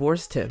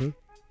divorced him.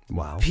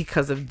 Wow.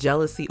 Because of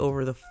jealousy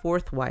over the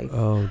 4th wife.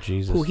 Oh,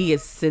 Jesus. Who he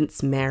has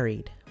since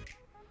married.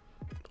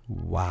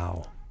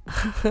 Wow.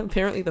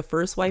 Apparently the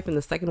first wife and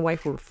the second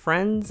wife were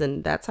friends,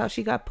 and that's how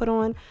she got put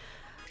on.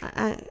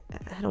 I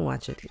don't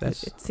watch it.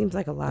 It seems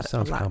like a lot. That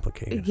sounds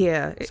complicated.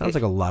 Yeah. It sounds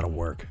like a lot of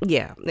work.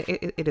 Yeah,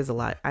 it is a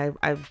lot.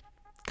 I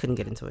couldn't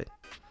get into it.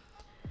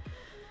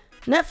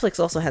 Netflix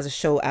also has a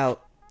show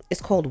out.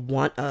 It's called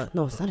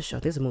no, it's not a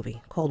show. There's a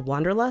movie called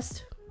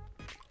Wanderlust.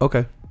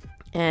 Okay.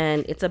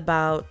 And it's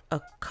about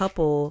a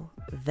couple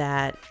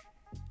that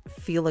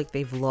feel like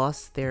they've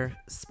lost their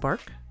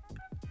spark.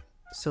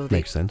 So they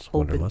makes sense.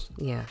 Wanderlust.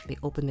 Yeah, they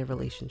open their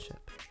relationship.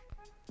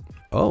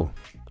 Oh.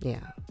 Yeah.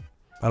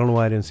 I don't know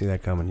why I didn't see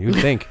that coming. You'd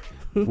think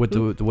with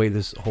the way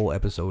this whole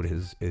episode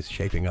is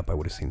shaping up, I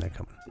would have seen that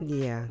coming.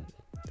 Yeah.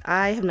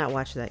 I have not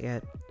watched that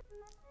yet.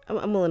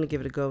 I'm willing to give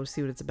it a go,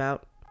 see what it's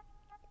about.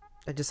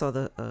 I just saw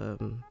the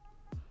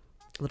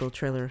little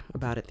trailer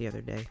about it the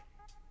other day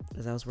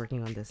as I was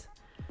working on this.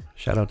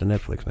 Shout out to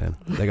Netflix, man.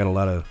 They got a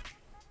lot of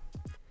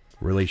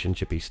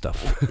relationship-y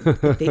stuff.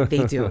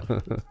 They do.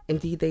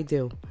 Indeed, they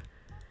do.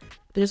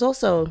 There's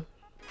also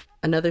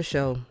another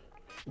show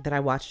that I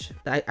watched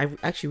that I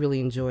actually really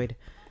enjoyed.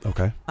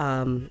 Okay.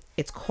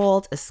 It's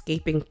called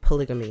Escaping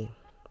Polygamy.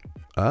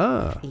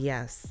 Ah.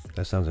 Yes.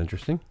 That sounds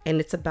interesting. And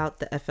it's about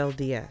the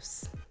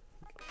FLDS.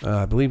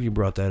 I believe you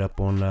brought that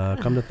up on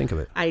Come to Think of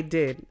It. I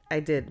did.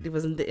 It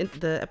was in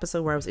the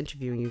episode where I was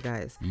interviewing you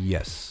guys.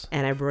 Yes.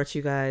 And I brought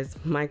you guys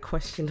my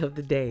question of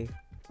the day,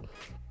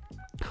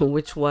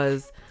 which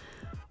was,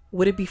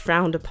 would it be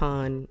frowned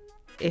upon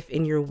if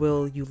in your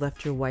will you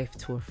left your wife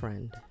to a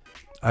friend?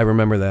 I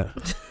remember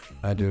that.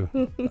 I do.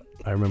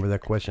 I remember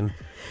that question.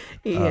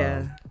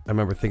 Yeah. I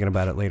remember thinking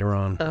about it later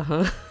on.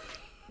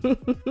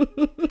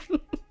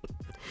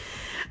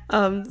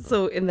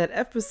 So in that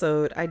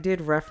episode, I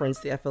did reference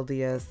the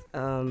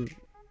FLDS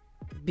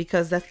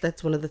because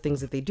that's one of the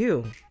things that they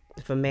do.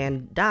 If a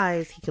man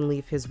dies, he can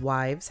leave his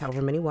wives,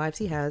 however many wives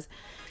he has,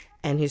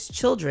 and his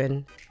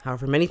children,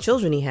 however many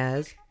children he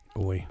has,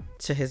 Oy.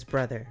 to his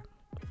brother.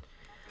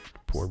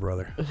 Poor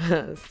brother.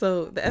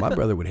 So my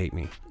brother would hate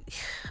me.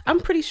 I'm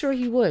pretty sure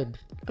he would.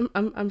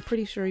 I'm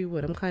pretty sure he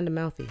would. I'm kind of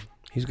mouthy.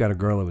 He's got a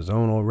girl of his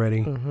own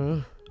already. Mm-hmm.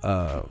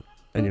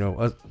 And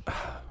us,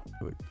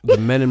 the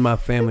men in my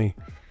family,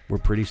 we're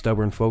pretty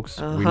stubborn folks.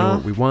 We know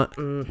what we want.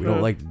 We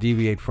don't like to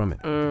deviate from it.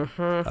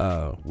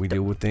 We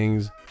deal with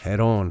things head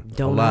on.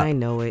 Don't I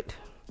know it?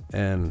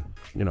 And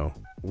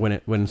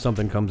when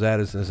something comes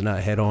at us and it's not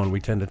head on, we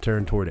tend to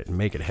turn toward it and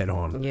make it head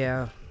on.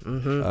 Yeah.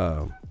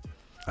 Mm-hmm.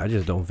 I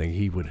just don't think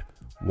he would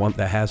want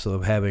the hassle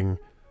of having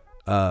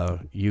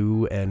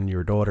you and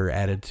your daughter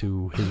added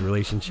to his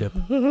relationship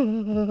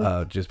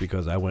just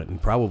because I went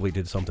and probably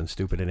did something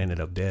stupid and ended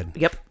up dead.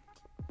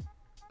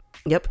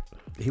 Yep.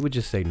 He would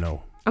just say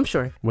no. I'm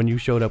sure. When you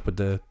showed up with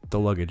the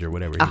luggage or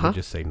whatever, he would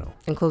just say no.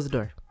 And close the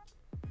door.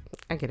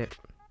 I get it.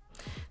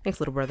 Thanks,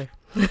 little brother.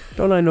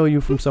 Don't I know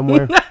you from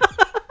somewhere?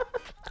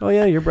 Oh,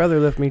 yeah, your brother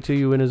left me to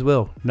you in his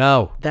will.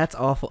 No. That's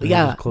awful. And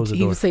Yeah, close the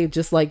he door. would say it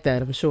just like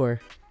that, I'm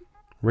sure.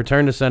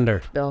 Return to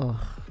sender.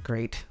 Oh,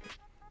 great.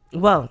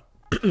 Well,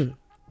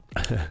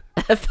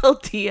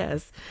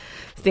 FLDS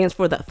stands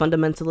for the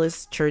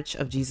Fundamentalist Church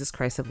of Jesus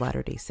Christ of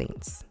Latter-day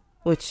Saints,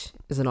 which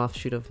is an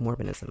offshoot of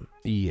Mormonism.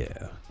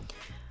 Yeah.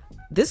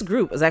 This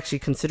group is actually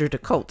considered a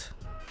cult.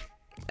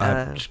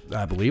 I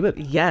believe it.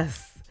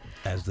 Yes.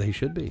 As they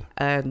should be.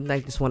 And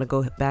I just want to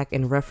go back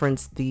and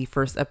reference the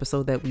first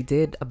episode that we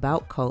did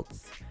about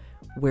cults,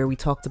 where we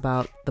talked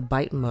about the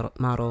bite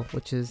model,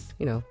 which is,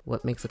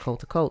 what makes a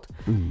cult a cult.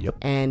 Yep.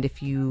 And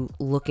if you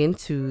look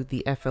into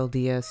the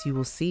FLDS, you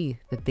will see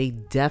that they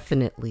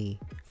definitely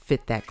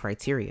fit that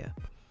criteria.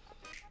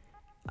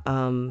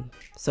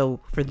 So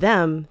for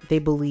them, they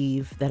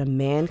believe that a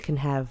man can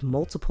have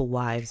multiple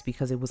wives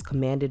because it was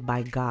commanded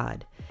by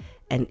God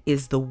and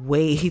is the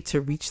way to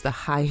reach the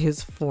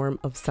highest form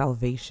of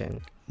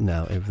salvation.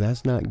 Now, if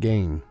that's not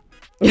game,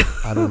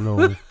 I don't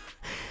know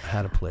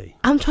how to play.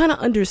 I'm trying to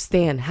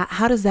understand.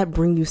 How does that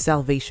bring you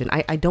salvation?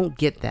 I don't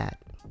get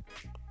that.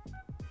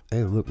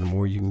 Hey, look, the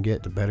more you can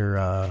get, the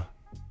better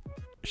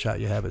shot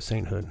you have at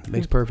sainthood. It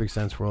makes perfect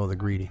sense for all the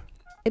greedy.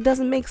 It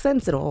doesn't make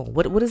sense at all.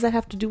 What does that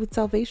have to do with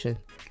salvation?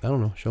 I don't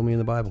know. Show me in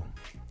the Bible.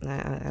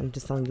 I'm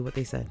just telling you what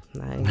they said.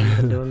 I ain't got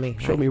nothing to do with me.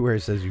 Show me where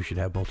it says you should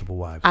have multiple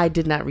wives. I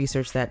did not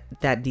research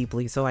that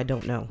deeply, so I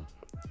don't know.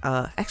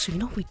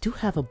 Actually, we do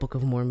have a Book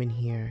of Mormon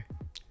here.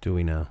 Do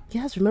we now?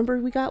 Yes, remember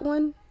we got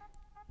one?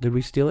 Did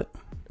we steal it?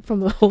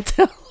 From a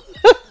hotel.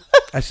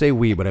 I say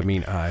we, but I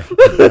mean I.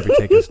 I'd be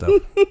taking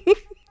stuff.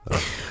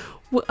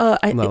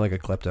 I'm not like a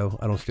klepto.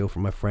 I don't steal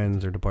from my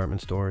friends or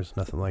department stores,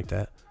 nothing like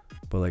that.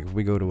 But like if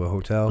we go to a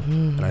hotel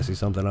and I see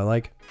something I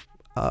like,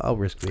 I'll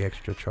risk the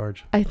extra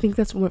charge. I think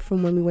that's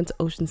from when we went to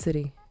Ocean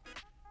City.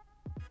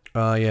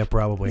 Yeah,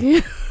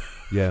 probably.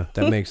 Yeah,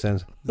 that makes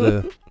sense.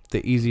 The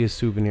easiest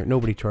souvenir.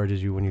 Nobody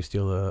charges you when you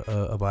steal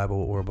a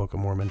Bible or a Book of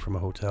Mormon from a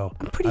hotel.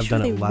 I'm pretty I've sure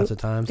done it lots of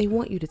times. They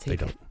want you to take it.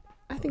 They don't.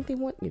 I think they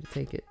want you to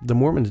take it. The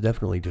Mormons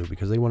definitely do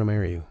because they want to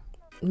marry you.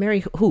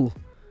 Marry who?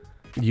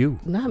 You.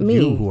 Not me.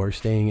 You who are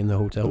staying in the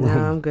hotel room.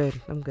 No,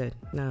 I'm good.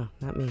 No,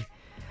 not me.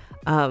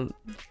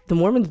 The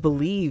Mormons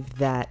believe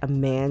that a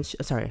man...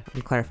 Sorry, let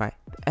me clarify.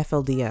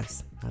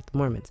 FLDS, not the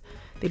Mormons.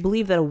 They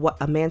believe that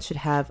a man should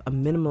have a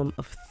minimum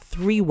of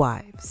 3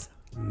 wives.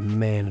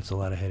 Man, it's a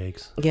lot of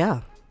headaches.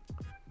 Yeah.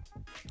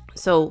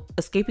 So,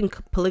 Escaping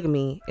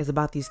Polygamy is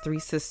about these 3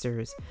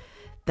 sisters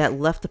that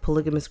left the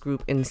polygamous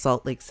group in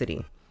Salt Lake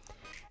City.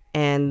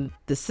 And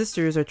the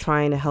sisters are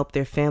trying to help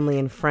their family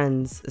and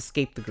friends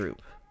escape the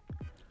group.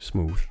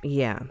 Smooth.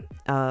 Yeah.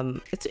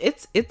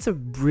 It's a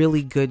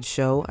really good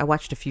show. I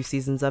watched a few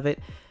seasons of it.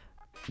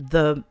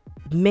 The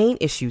main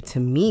issue to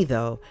me,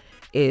 though,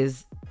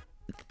 is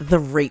the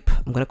rape.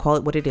 I'm going to call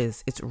it what it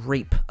is. It's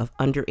rape of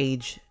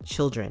underage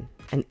children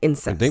and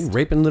incest. Are they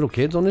raping little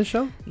kids on this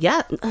show?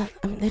 Yeah.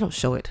 They don't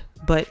show it.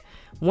 But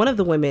one of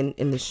the women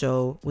in the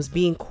show was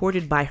being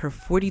courted by her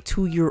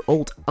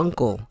 42-year-old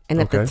uncle. And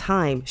at the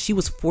time, she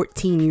was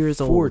 14 years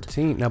old.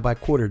 14. Now, by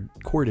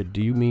courted,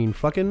 do you mean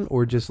fucking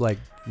or just like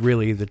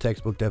really the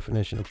textbook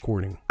definition of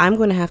courting? I'm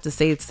going to have to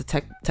say it's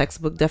the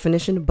textbook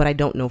definition, but I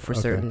don't know for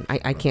certain.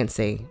 I can't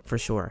say for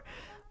sure.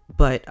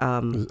 But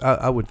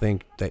I would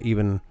think that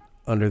even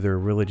under their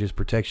religious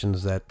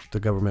protections that the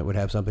government would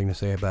have something to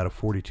say about a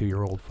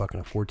 42-year-old fucking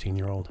a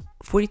 14-year-old.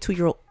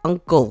 42-year-old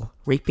uncle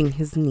raping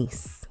his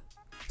niece.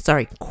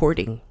 Sorry,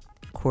 courting,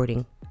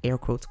 air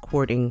quotes,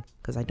 courting,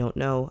 because I don't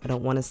know. I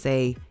don't want to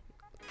say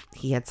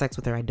he had sex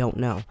with her. I don't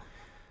know.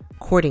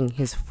 Courting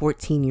his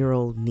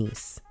 14-year-old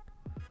niece.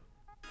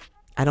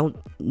 I don't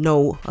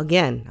know.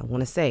 Again, I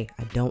want to say,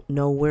 I don't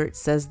know where it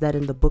says that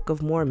in the Book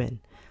of Mormon.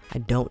 I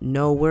don't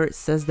know where it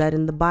says that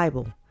in the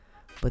Bible.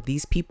 But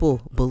these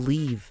people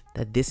believe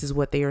that this is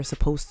what they are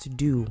supposed to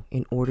do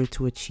in order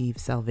to achieve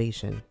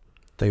salvation.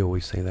 They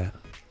always say that.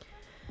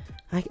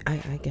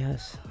 I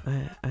guess.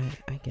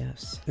 I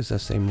guess. It's that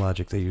same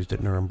logic they used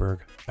at Nuremberg.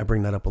 I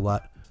bring that up a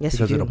lot. Yes,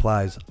 because you do. It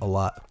applies a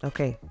lot.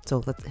 Okay,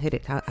 so let's hit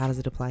it. How does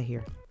it apply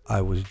here?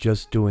 I was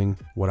just doing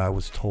what I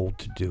was told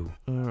to do.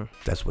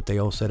 That's what they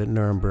all said at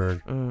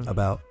Nuremberg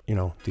about,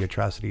 the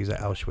atrocities at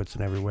Auschwitz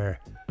and everywhere.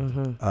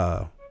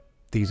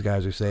 These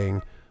guys are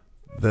saying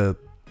the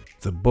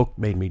book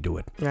made me do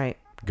it. Right.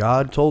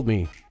 God told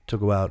me to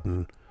go out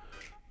and,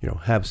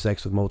 have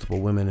sex with multiple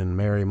women and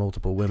marry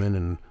multiple women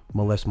and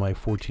molest my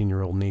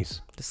 14-year-old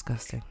niece.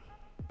 Disgusting.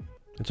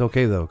 It's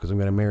okay, though, because I'm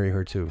going to marry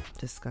her, too.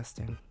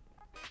 Disgusting.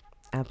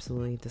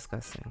 Absolutely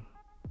disgusting.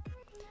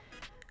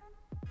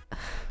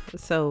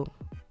 So,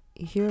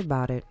 you hear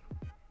about it.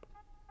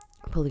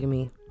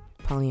 Polygamy,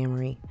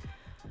 polyamory,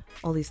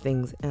 all these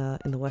things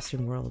in the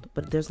Western world.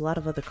 But there's a lot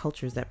of other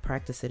cultures that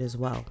practice it as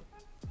well.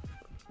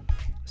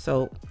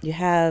 So, you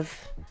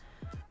have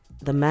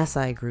the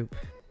Maasai group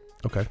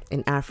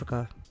in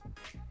Africa.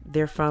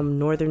 They're from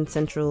northern,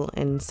 central,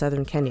 and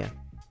southern Kenya.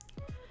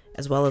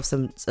 as well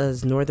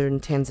as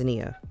northern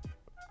Tanzania.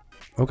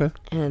 Okay.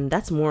 And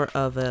that's more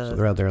of a... So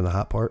they're out there in the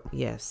hot part?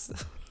 Yes.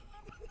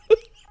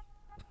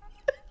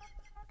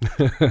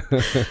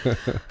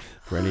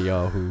 For any of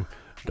y'all who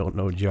don't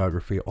know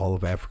geography, all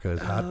of Africa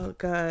is hot. Oh,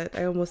 God.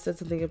 I almost said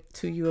something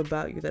to you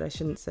about you that I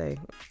shouldn't say.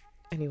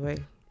 Anyway,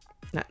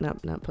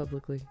 not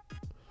publicly.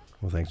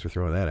 Well, thanks for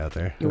throwing that out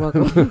there. You're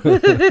welcome.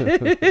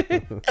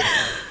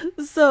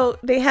 So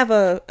they have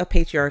a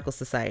patriarchal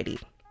society,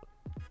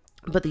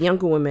 but the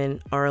younger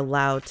women are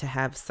allowed to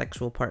have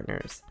sexual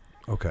partners.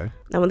 Okay.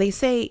 Now, when they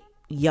say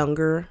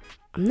younger,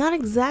 I'm not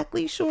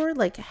exactly sure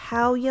like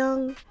how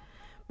young,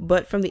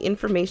 but from the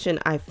information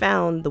I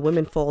found, the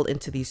women fall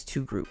into these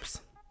two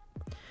groups.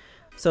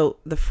 So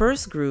the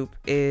first group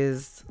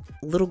is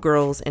little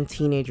girls and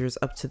teenagers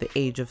up to the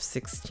age of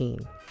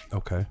 16.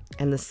 Okay.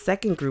 And the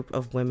second group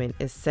of women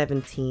is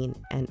 17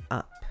 and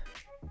up.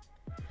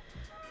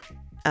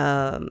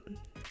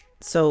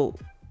 So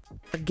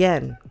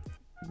again,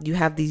 you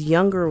have these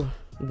younger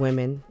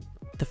women,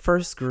 the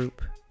first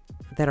group,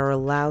 that are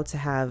allowed to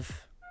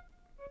have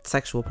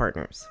sexual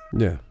partners.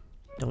 Yeah.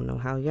 Don't know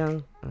how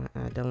young.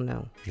 I don't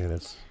know. Yeah,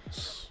 that's...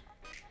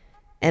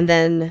 And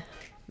then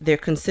they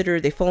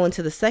fall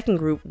into the second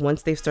group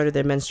once they've started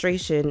their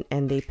menstruation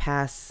and they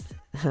pass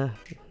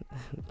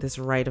this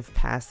rite of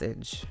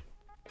passage,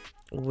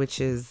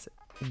 which is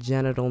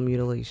genital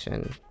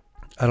mutilation.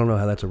 I don't know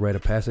how that's a rite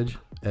of passage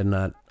and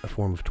not a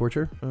form of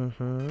torture.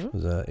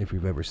 Mm-hmm. If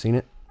you've ever seen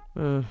it,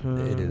 Mm-hmm.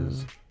 it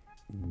is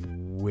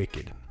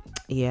wicked.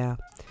 Yeah.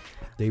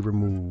 They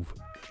remove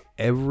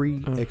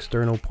every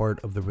external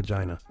part of the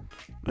vagina.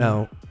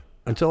 Now,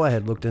 until I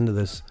had looked into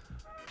this,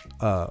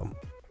 I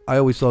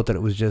always thought that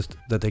it was just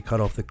that they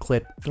cut off the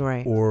clit,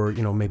 Right. or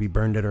maybe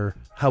burned it, or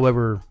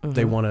however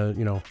they want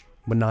to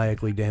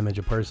maniacally damage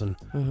a person.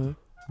 Mm-hmm.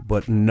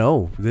 But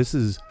no, this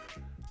is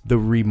the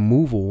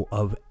removal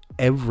of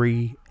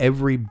every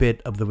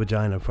bit of the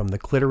vagina, from the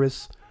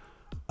clitoris,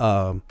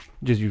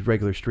 just use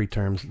regular street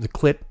terms, the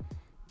clit,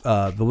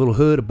 the little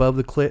hood above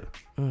the clit,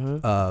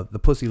 the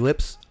pussy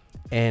lips,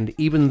 and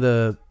even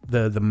the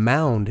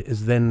mound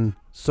is then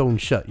sewn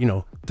shut,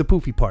 the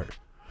poofy part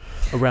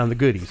around the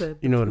goodies.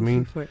 You know what I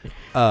mean?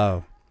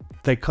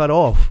 They cut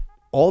off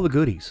all the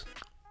goodies,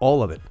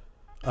 all of it.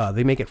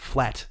 They make it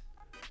flat,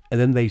 and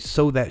then they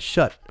sew that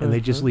shut, and they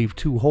just leave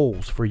 2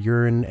 holes for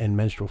urine and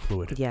menstrual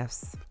fluid.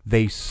 Yes.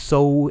 They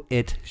sew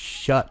it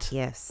shut.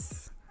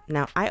 Yes.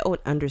 Now, I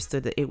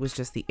understood that it was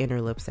just the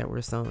inner lips that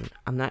were sewn.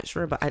 I'm not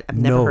sure, but I've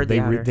never heard the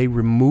outer. They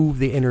remove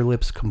the inner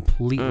lips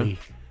completely,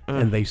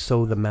 and they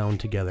sew the mound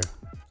together.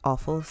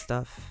 Awful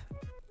stuff.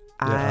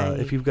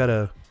 If you've got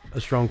a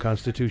strong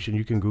constitution,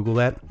 you can Google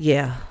that.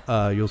 Yeah.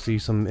 You'll see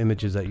some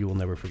images that you will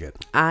never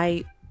forget.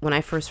 When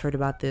I first heard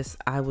about this,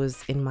 I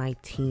was in my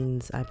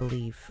teens, I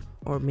believe,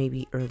 or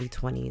maybe early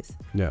 20s.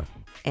 Yeah.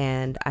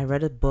 And I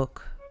read a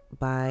book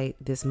by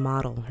this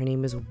model. Her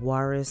name is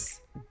Waris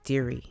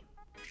Diri,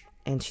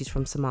 and she's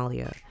from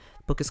Somalia.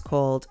 The book is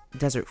called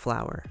Desert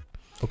Flower.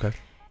 Okay.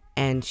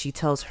 And she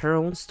tells her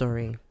own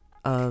story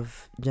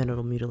of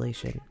genital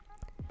mutilation.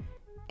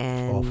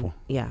 And awful.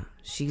 Yeah,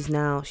 she's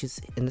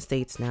in the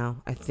States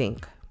now, I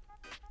think.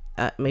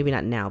 Maybe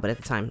not now, but at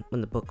the time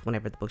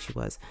whenever the book she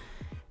was.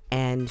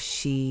 And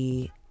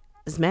she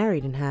is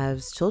married and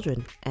has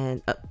children.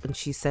 And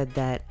she said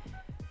that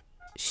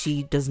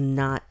she does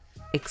not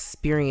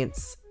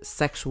experience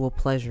sexual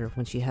pleasure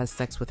when she has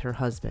sex with her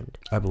husband.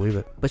 I believe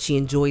it. But she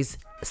enjoys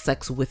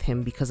sex with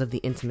him because of the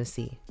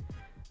intimacy.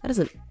 That is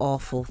an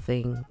awful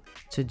thing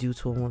to do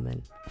to a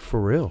woman. For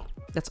real.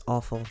 That's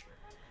awful.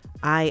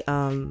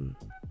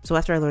 So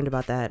after I learned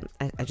about that,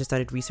 I just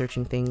started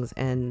researching things,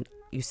 and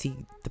you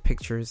see the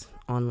pictures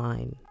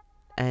online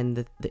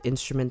and the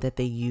instrument that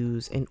they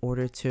use in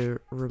order to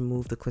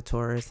remove the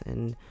clitoris,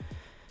 and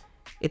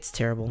it's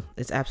terrible.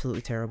 It's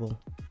absolutely terrible.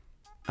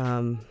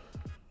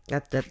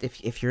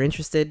 If you're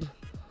interested,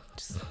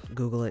 just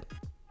Google it.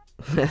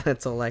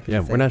 That's all I can say.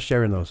 Yeah, we're not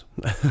sharing those.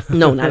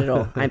 No, not at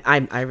all.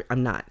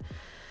 I'm not.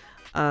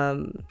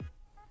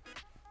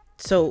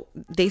 So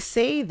they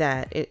say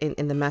that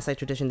in the Maasai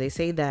tradition, they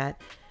say that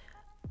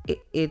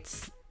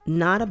it's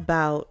not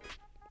about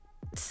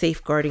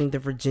safeguarding the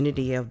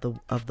virginity of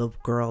the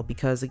girl,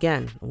 because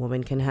again, a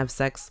woman can have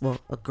sex. Well,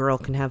 a girl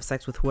can have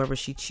sex with whoever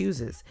she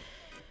chooses.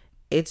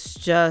 It's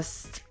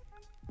just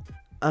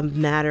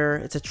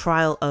it's a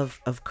trial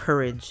of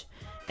courage,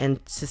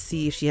 and to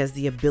see if she has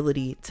the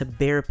ability to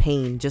bear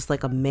pain just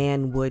like a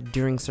man would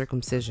during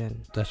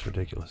circumcision. That's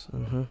ridiculous.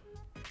 Mm-hmm.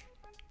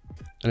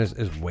 And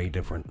it's way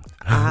different.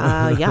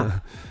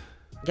 Yeah.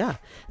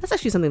 That's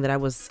actually something that I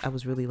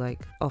was really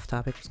like off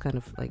topic. It was kind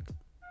of like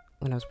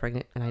when I was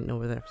pregnant and I didn't know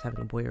whether I was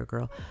having a boy or a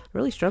girl. I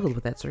really struggled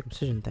with that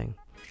circumcision thing.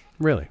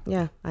 Really?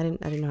 Yeah, I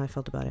didn't know how I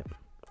felt about it.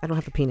 I don't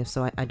have a penis,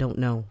 so I don't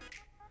know.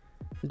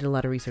 I did a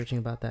lot of researching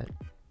about that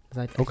because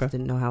I just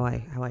didn't know how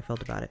I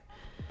felt about it.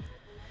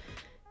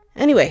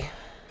 Anyway,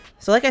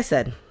 so like I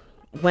said,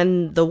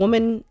 when the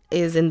woman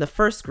is in the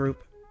first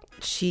group,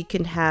 she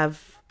can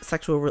have a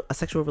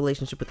sexual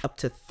relationship with up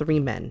to 3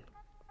 men.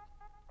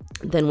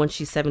 Then when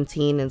she's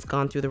 17 and has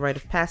gone through the rite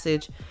of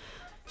passage,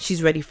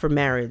 she's ready for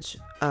marriage.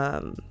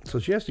 So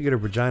she has to get her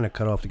vagina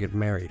cut off to get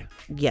married.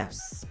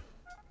 Yes.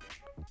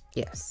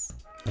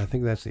 I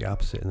think that's the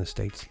opposite in the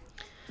States.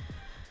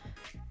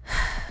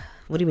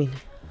 What do you mean?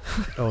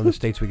 Oh, in the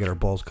States we get our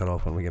balls cut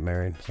off when we get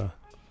married. So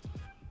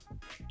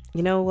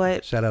you know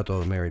what? shout out to all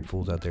the married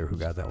fools out there who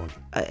got that one.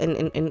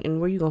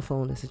 And where you gonna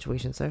fall in this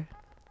situation, sir?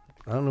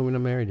 I don't know. We're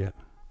not married yet.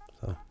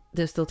 So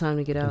There's still time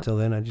to get out. until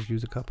then, I just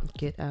use a cup.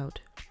 Get out.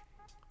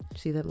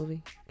 See that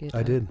movie? Get I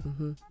Out. did.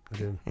 Mm-hmm. I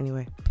did.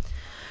 Anyway,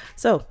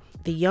 so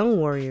the young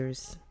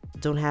warriors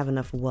don't have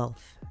enough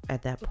wealth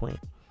at that point.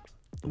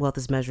 Wealth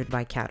is measured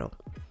by cattle.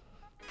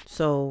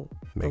 So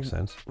Makes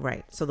sense.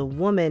 right. So the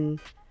woman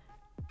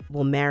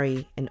will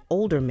marry an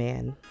older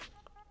man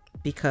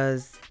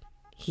because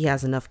he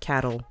has enough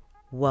cattle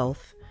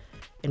wealth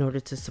in order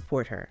to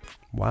support her.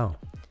 Wow.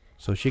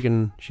 So she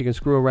can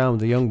screw around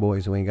with the young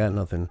boys who ain't got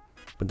nothing,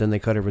 but then they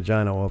cut her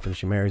vagina off and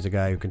she marries a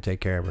guy who can take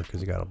care of her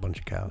because he got a bunch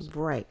of cows.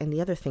 Right. And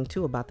the other thing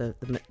too about the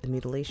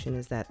mutilation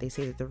is that they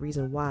say that the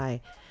reason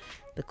why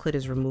the clit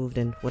is removed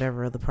and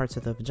whatever other parts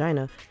of the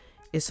vagina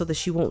is so that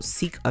she won't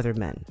seek other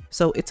men.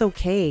 So it's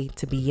okay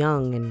to be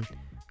young and,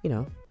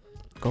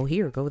 go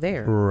here, go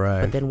there.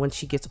 Right. But then when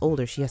she gets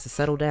older, she has to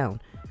settle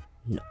down.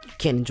 No, you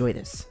can't enjoy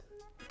this.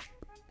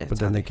 But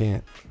then they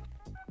can't.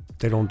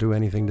 They don't do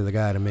anything to the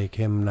guy to make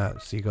him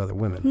not seek other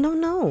women.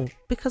 No.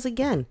 Because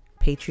again,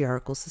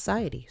 patriarchal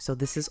society. So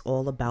this is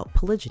all about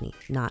polygyny,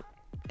 not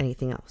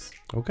anything else.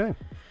 Okay.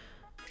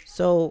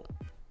 So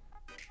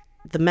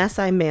the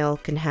Maasai male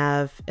can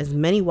have as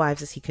many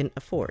wives as he can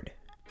afford.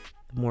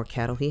 The more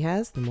cattle he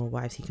has, the more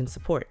wives he can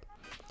support.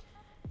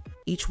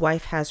 Each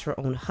wife has her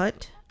own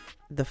hut.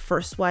 The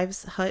first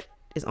wife's hut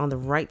is on the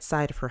right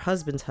side of her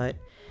husband's hut,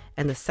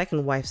 and the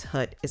second wife's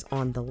hut is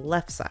on the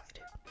left side.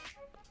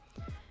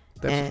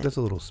 That's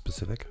a little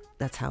specific.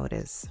 That's how it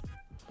is.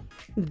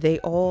 They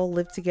all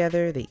live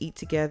together, they eat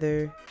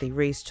together, they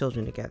raise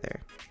children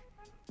together.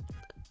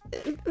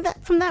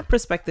 From that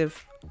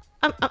perspective,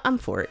 I'm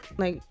for it.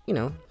 Like,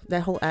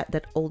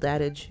 that old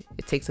adage,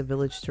 it takes a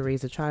village to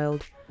raise a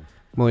child.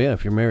 Well, yeah,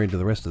 if you're married to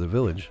the rest of the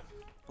village.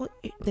 Well,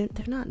 they're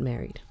not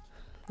married.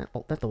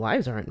 Not that the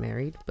wives aren't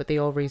married, but they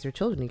all raise their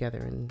children together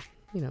and,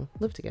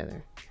 live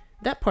together.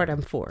 That part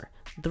I'm for.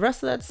 The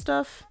rest of that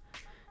stuff,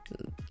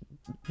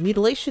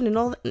 mutilation and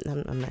all that,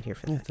 I'm not here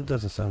for that. Yeah, that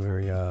doesn't sound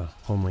very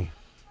homely.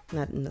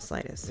 Not in the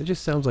slightest. It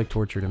just sounds like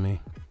torture to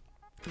me.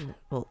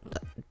 Well,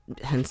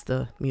 hence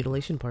the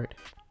mutilation part.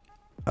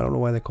 I don't know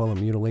why they call it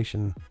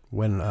mutilation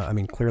when,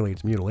 clearly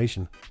it's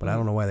mutilation, but I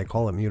don't know why they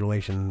call it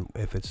mutilation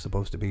if it's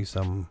supposed to be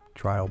some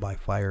trial by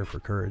fire for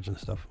courage and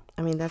stuff.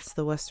 That's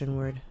the Western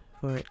word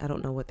for it. I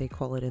don't know what they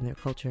call it in their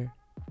culture.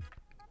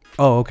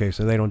 Oh, okay.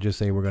 So they don't just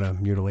say we're going to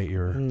mutilate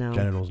your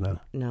genitals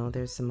now. No,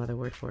 there's some other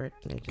word for it.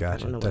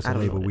 Gotcha. That's a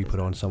label we put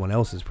on someone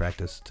else's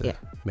practice to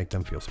make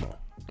them feel small.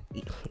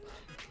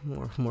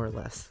 More or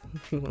less.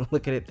 You want to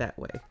look at it that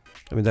way.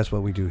 That's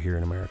what we do here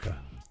in America.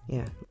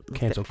 Yeah.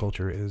 Cancel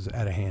culture is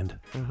out of hand.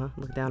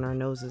 Look down our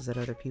noses at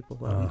other people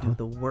while we do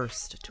the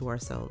worst to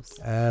ourselves.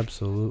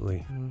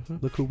 Absolutely.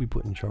 Look who we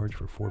put in charge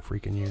for 4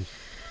 freaking years.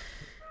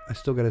 I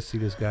still got to see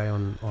this guy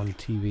on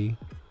TV.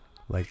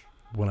 Like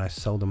when I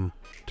seldom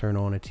turn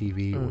on a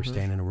TV or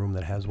stand in a room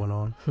that has one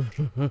on.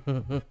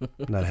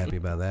 Not happy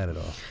about that at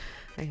all.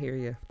 I hear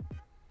you.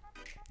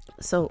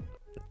 So,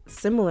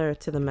 similar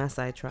to the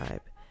Maasai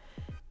tribe,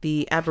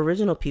 the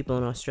Aboriginal people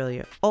in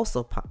Australia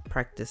also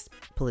practiced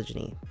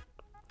polygyny.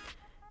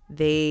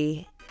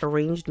 They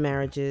arranged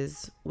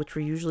marriages, which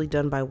were usually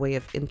done by way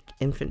of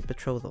infant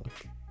betrothal.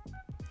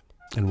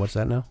 And what's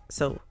that now?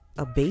 So,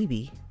 a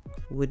baby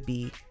would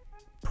be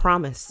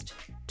promised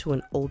to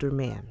an older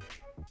man.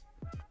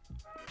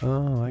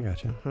 Oh, I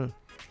got you.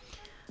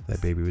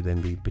 That baby would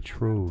then be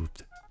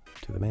betrothed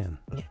to the man.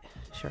 Yeah,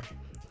 sure.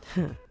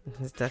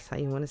 That's how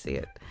you want to see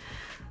it.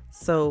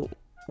 So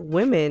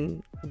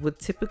women would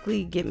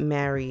typically get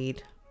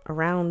married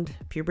around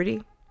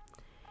puberty.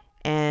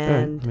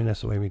 And right. That's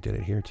the way we did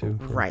it here too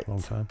for a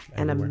long time.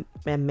 And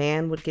a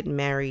man would get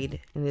married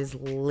in his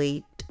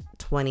late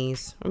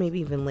 20s or maybe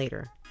even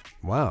later.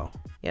 Wow.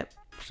 Yep.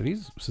 So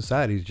these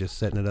societies just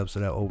setting it up so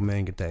that old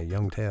man get that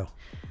young tail.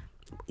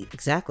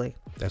 Exactly.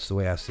 That's the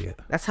way I see it.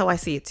 That's how I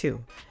see it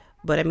too.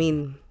 But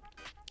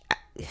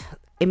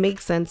it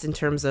makes sense in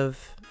terms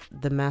of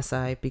the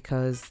Maasai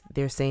because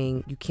they're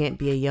saying you can't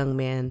be a young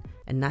man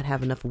and not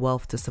have enough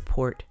wealth to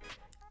support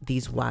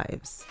these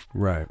wives.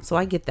 Right. So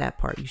I get that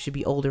part. You should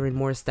be older and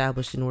more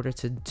established in order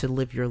to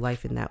live your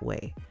life in that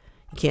way.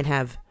 You can't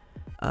have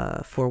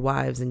 4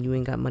 wives and you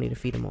ain't got money to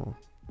feed them all.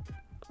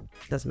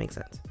 Doesn't make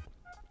sense.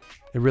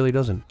 It really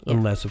doesn't. Yeah.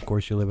 Unless, of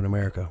course, you live in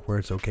America where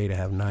it's okay to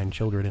have 9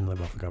 children and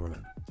live off the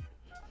government.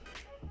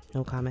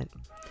 No comment.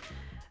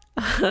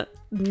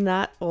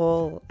 Not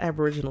all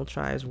Aboriginal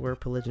tribes were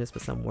polygynous,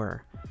 but some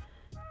were.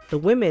 The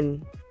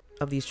women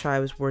of these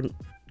tribes were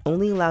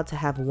only allowed to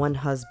have one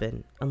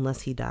husband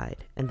unless he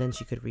died, and then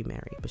she could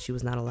remarry. But she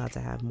was not allowed to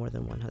have more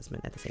than one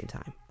husband at the same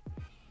time.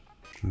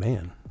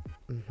 Man.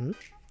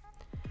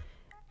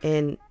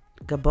 And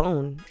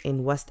Gabon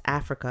in West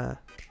Africa,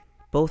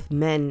 both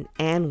men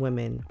and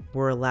women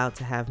were allowed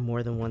to have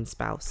more than one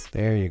spouse.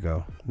 There you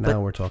go.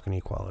 Now we're talking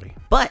equality.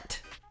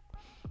 But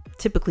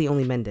typically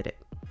only men did it.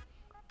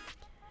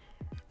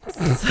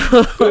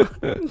 So,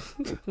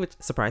 which,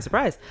 surprise,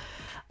 surprise.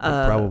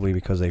 Probably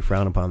because they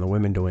frown upon the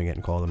women doing it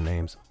and call them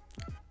names.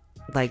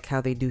 Like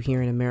how they do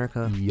here in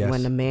America. Yes.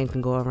 When a man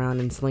can go around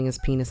and sling his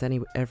penis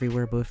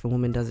everywhere, but if a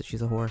woman does it,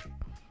 she's a whore.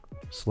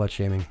 Slut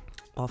shaming.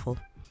 Awful.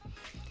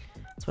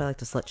 That's why I like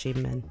to slut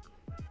shame men.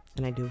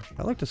 And I do.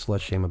 I like to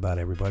slut shame about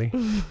everybody.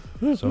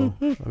 So,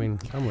 I mean,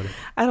 I'm with it.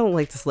 I don't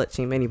like to slut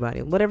shame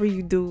anybody. Whatever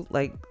you do,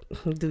 like,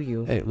 do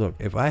you. Hey, look,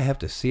 if I have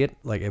to see it,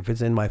 like if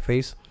it's in my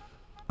face,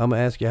 I'm going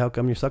to ask you, how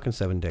come you're sucking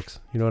 7 dicks?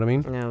 You know what I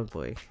mean? Oh,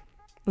 boy.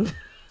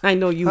 I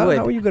know you would.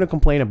 How are you going to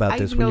complain about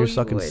this when you're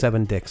sucking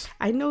 7 dicks?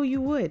 I know you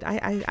would.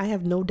 I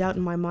have no doubt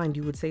in my mind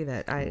you would say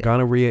that.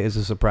 Gonorrhea is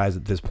a surprise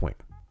at this point.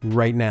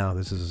 Right now,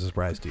 this is a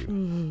surprise to you.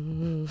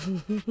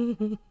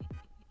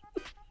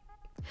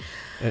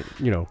 And,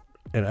 you know,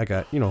 and I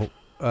got,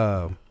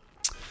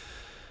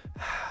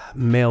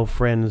 male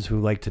friends who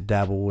like to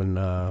dabble in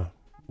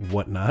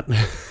whatnot.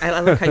 I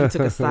like how you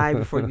took a sigh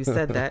before you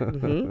said that.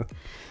 Mm-hmm.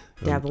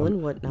 Dabble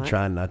in whatnot.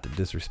 Trying not to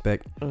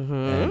disrespect,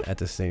 and at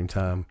the same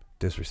time,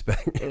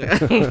 disrespect.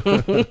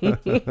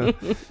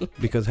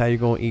 Because how you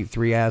gonna eat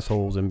 3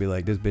 assholes and be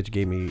like, this bitch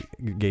gave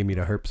me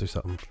the herpes or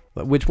something?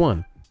 Like, which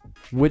one?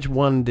 Which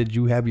one did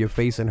you have your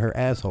face in her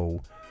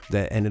asshole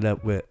that ended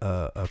up with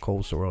a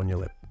cold sore on your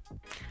lip?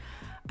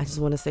 I just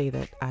want to say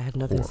that I have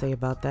nothing to say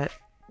about that.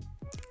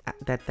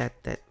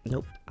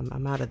 Nope.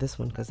 I'm out of this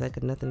one because that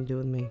got nothing to do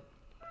with me.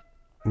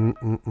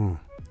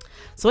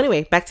 So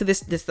anyway, back to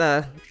this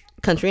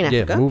country in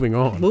Africa. Yeah, moving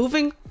on.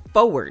 Moving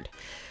forward.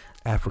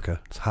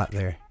 Africa, it's hot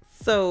there.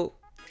 So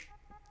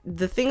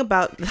the thing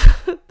about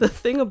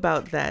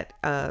that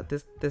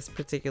this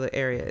particular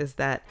area is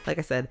that, like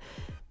I said,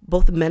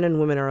 both men and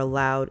women are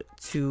allowed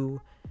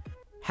to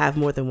have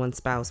more than one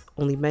spouse.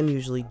 Only men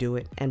usually do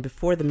it. And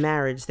before the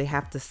marriage, they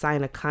have to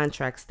sign a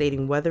contract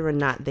stating whether or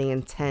not they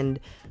intend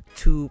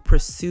to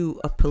pursue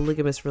a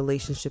polygamous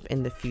relationship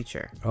in the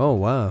future. Oh,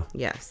 wow.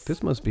 Yes.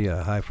 This must be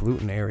a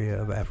highfalutin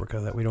area of Africa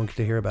that we don't get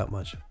to hear about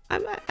much. I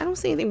don't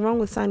see anything wrong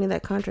with signing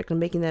that contract and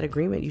making that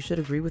agreement. You should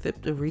agree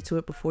to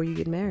it before you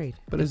get married.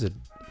 But is it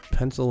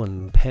pencil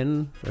and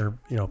pen, or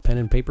pen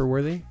and paper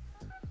worthy?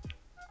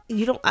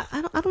 You don't.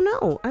 I don't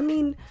know. I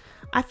mean,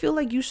 I feel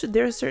like you should.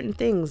 There are certain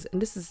things,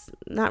 and this is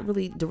not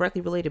really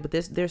directly related, but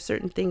there's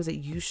certain things that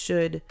you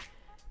should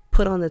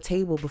put on the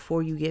table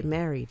before you get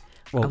married.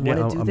 Well, I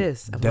want to do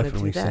this. I want to do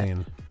definitely that.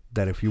 saying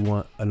that if you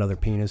want another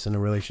penis in a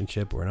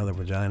relationship or another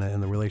vagina in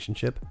the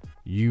relationship,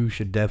 you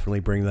should definitely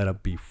bring that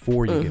up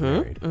before you get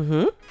married.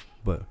 Mm-hmm.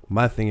 But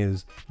my thing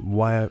is,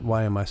 why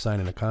am I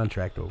signing a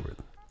contract over it?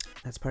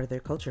 That's part of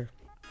their culture.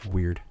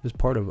 Weird. It's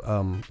part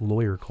of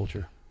lawyer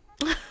culture.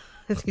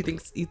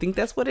 You think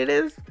that's what it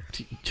is?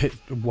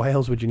 Why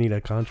else would you need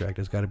a contract?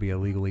 It's got to be a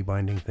legally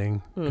binding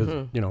thing.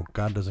 Because,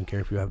 God doesn't care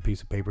if you have a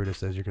piece of paper that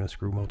says you're going to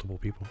screw multiple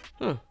people.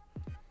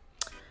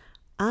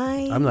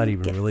 I'm not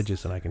even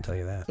religious, and I can tell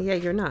you that. Yeah,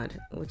 you're not,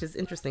 which is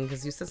interesting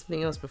because you said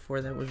something else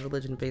before that was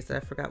religion-based. I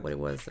forgot what it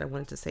was that I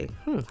wanted to say.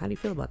 How do you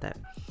feel about that?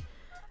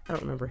 I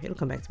don't remember. It'll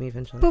come back to me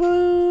eventually.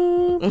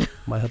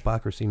 My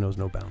hypocrisy knows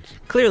no bounds.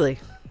 Clearly,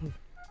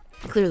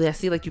 I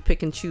see like you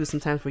pick and choose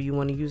sometimes where you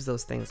want to use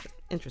those things.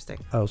 Interesting.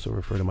 I also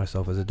refer to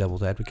myself as a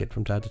devil's advocate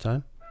from time to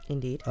time.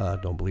 Indeed.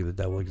 Don't believe the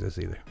devil exists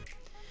either.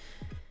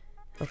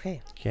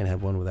 Okay. Can't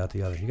have one without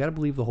the other. You got to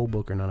believe the whole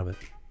book or none of it.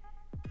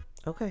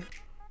 Okay.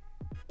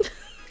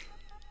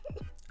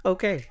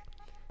 Okay.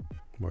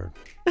 Word.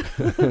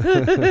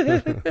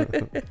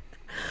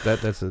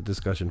 That's a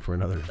discussion for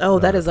another. Oh,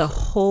 that is episode. A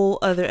whole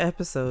other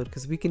episode,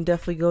 because we can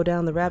definitely go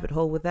down the rabbit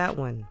hole with that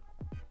one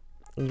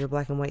in your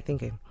black and white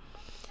thinking.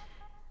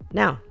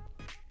 Now,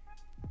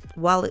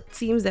 while it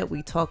seems that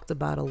we talked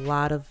about a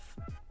lot of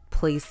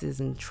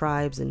places and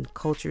tribes and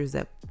cultures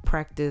that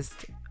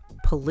practiced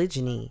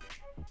polygyny,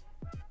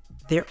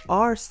 there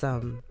are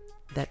some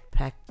that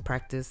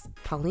practice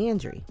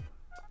polyandry.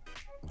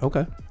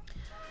 Okay.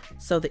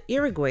 So the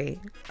Irigwe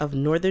of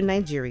northern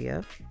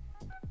Nigeria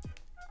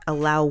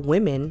allow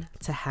women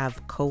to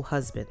have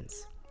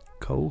co-husbands.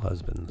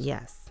 Co-husbands?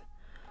 Yes.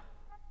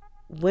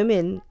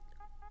 Women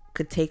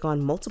could take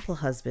on multiple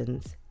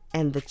husbands,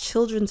 and the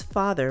children's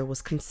father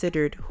was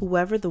considered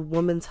whoever the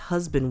woman's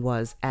husband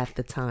was at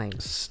the time.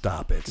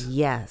 Stop it.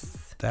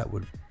 Yes. That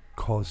would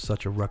cause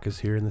such a ruckus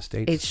here in the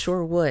States. It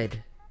sure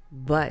would.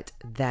 But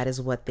that is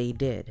what they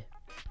did.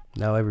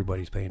 Now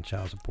everybody's paying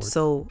child support.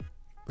 So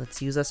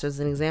let's use us as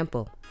an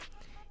example.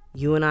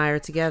 You and I are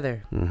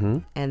together. Mm-hmm.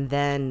 And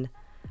then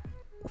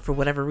for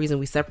whatever reason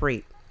we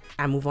separate.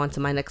 I move on to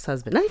my next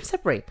husband. Not even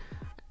separate.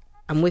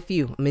 I'm with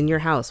you. I'm in your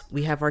house.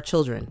 We have our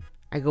children.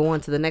 I go on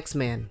to the next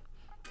man.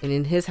 And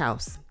in his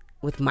house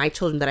with my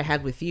children that I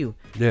had with you.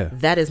 Yeah.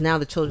 That is now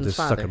the children's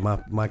father. Just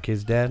sucking my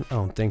kid's dad? I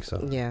don't think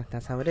so. Yeah,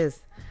 that's how it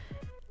is.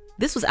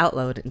 This was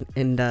outlawed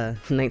in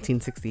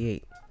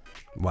 1968.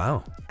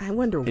 Wow. I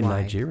wonder why. In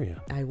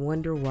Nigeria. I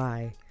wonder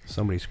why.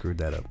 Somebody screwed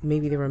that up.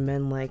 Maybe there were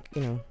men like,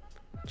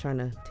 trying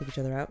to take each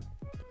other out.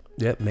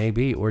 Yep,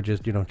 maybe. Or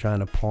just, trying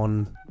to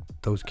pawn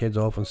those kids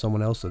off on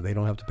someone else so they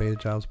don't have to pay the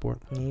child support.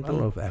 Maybe. I don't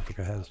know if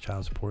Africa has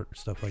child support or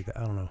stuff like that.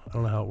 I don't know. I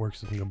don't know how it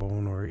works in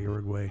Gabon or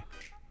Uruguay.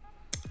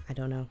 I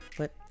don't know,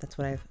 but that's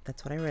what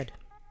I read.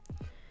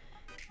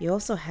 You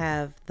also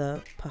have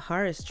the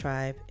Polyamorous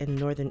tribe in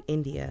northern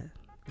India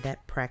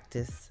that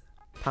practice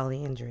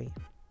polyandry.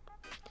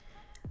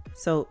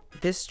 So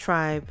this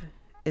tribe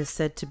is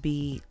said to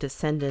be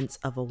descendants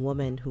of a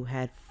woman who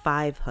had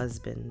 5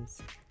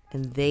 husbands,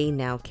 and they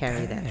now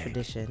carry that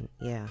tradition.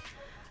 Yeah.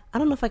 I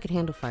don't know if I could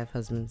handle 5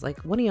 husbands. Like,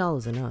 one of y'all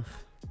is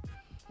enough.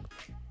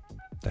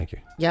 Thank you.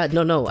 Yeah,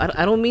 no.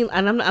 I don't mean,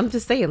 and I'm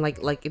just saying,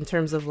 like in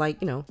terms of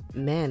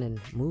man and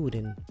mood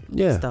and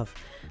stuff.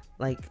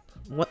 Like,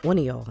 one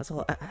of y'all. That's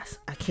all.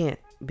 I can't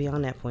be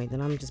on that point.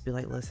 Then I'm just be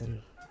like,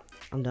 listen,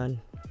 I'm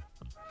done.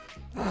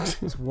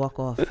 Just walk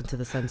off into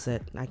the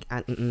sunset.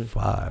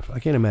 5. I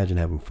can't imagine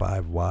having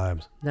 5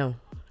 wives. No.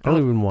 I don't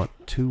even want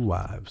 2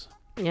 wives.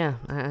 Yeah,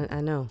 I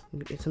know.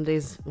 Some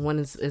days one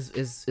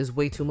is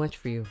way too much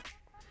for you.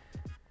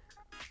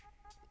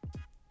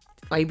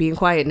 Why are you being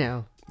quiet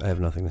now? I have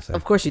nothing to say.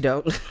 Of course you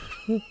don't.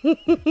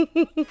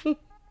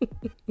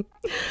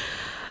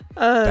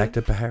 Back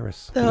to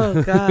Paris.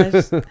 Oh,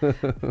 gosh.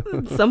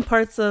 Some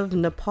parts of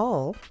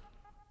Nepal,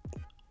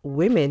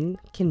 women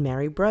can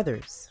marry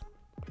brothers.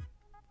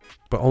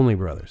 But only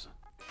brothers.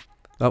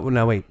 Oh,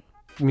 now wait.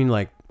 You mean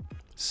like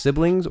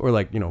siblings or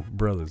like,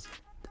 brothers?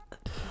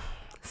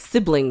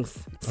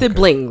 Siblings.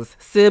 Okay.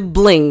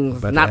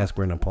 Siblings. I'm about to ask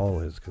where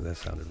Nepal is because that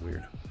sounded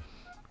weird.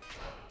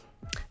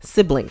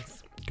 Siblings.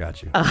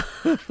 Got you.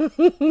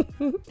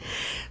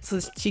 So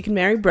she can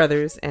marry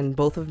brothers, and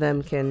both of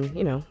them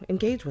can,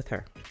 engage with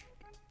her.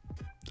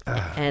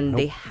 And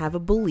they have a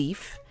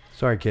belief.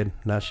 Sorry, kid.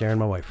 Not sharing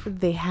my wife.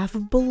 They have a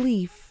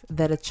belief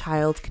that a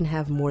child can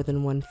have more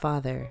than one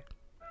father.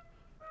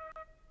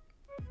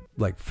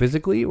 Like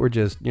physically or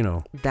just,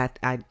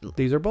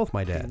 these are both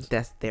my dads.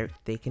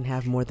 They can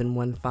have more than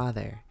one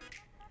father.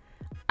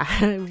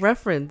 I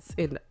reference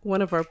in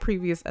one of our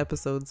previous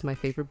episodes my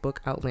favorite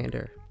book,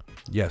 Outlander.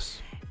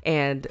 Yes.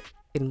 And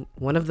in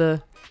one of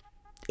the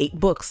 8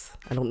 books,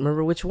 I don't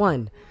remember which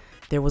one,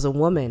 there was a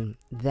woman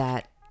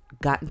that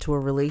got into a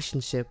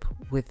relationship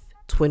with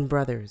twin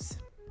brothers.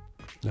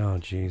 Oh,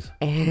 jeez.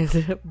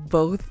 And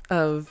both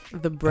of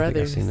the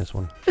brothers, I think I've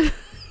seen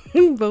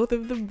this one. both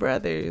of the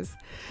brothers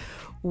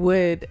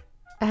would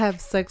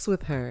have sex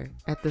with her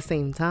at the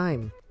same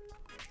time.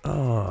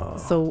 Oh.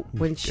 So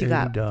when she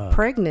got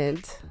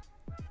pregnant,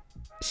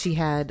 she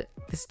had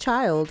this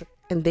child,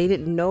 and they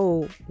didn't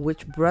know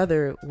which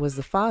brother was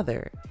the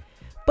father.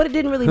 But it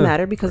didn't really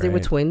matter because they were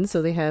twins,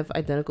 so they have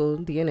identical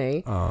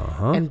DNA.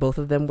 And both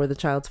of them were the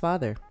child's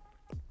father.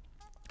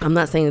 I'm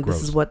not saying that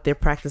this is what their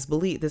practice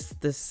believed,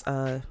 this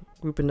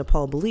group in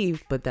Nepal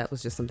believed, but that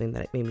was just something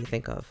that it made me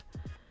think of.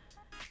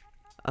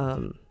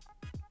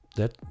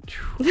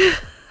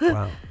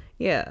 Wow.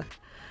 Yeah.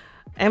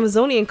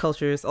 Amazonian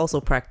cultures also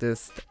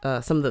practiced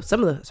some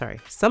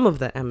of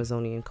the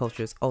Amazonian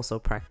cultures also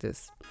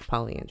practice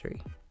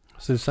polyandry.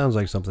 So it sounds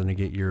like something to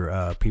get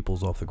your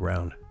peoples off the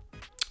ground.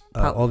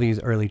 All these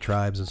early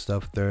tribes and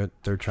stuff, they're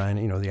trying,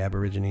 the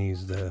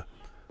Aborigines,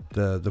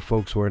 the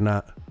folks who are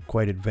not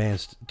quite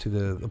advanced to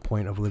the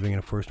point of living in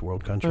a first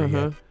world country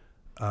yet,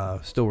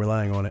 still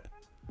relying on it.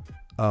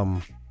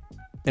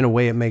 In a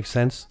way, it makes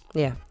sense.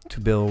 Yeah. To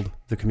build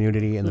the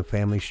community and the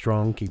family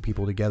strong, keep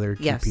people together,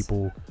 keep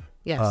people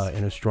in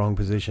a strong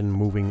position,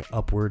 moving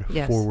upward,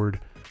 forward.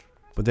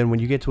 But then when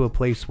you get to a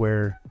place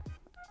where,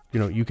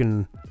 you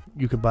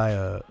could buy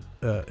an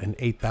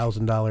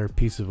 $8,000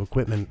 piece of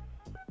equipment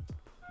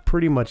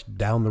pretty much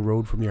down the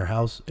road from your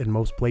house in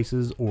most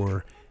places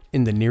or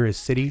in the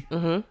nearest city,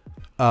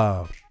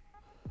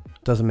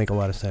 doesn't make a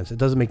lot of sense. It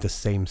doesn't make the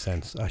same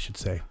sense, I should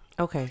say.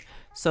 Okay.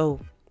 So,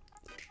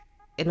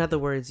 in other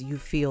words, you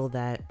feel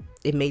that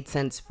it made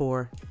sense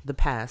for the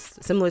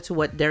past, similar to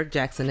what Derek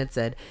Jackson had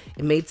said.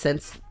 It made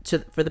sense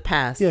for the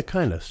past. Yeah,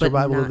 kind of.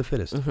 Survival of the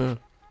fittest.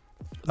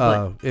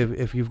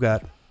 If you've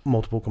got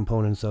multiple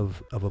components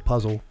of a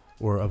puzzle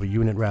or of a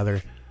unit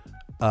rather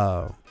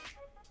that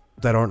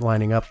aren't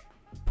lining up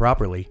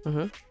properly,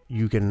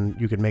 you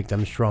can make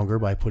them stronger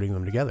by putting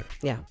them together.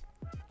 Yeah.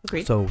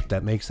 Agreed. So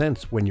that makes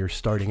sense when you're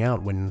starting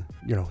out, when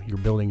you're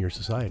building your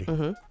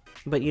society.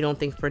 But you don't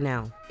think for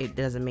now it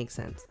doesn't make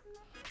sense?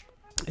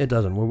 It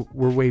doesn't.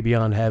 We're way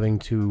beyond having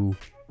to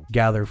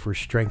gather for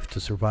strength to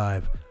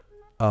survive.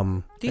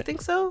 Do you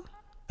think so?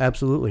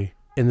 Absolutely.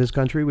 In this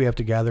country, we have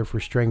to gather for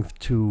strength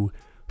to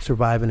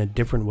survive in a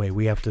different way.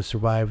 We have to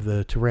survive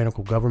the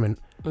tyrannical government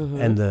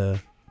and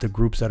the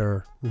groups that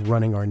are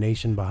running our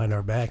nation behind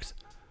our backs.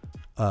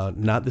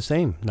 Not the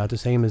same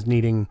as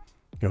needing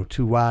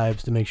 2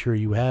 wives to make sure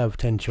you have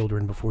 10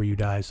 children before you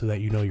die so that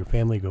your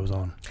family goes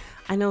on.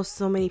 I know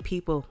so many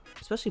people,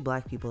 especially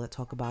Black people, that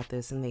talk about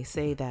this, and they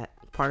say that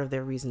part of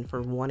their reason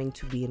for wanting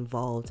to be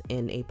involved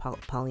in a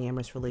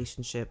polyamorous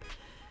relationship,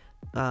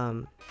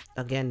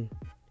 again,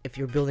 if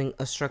you're building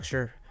a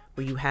structure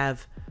where you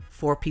have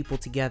 4 people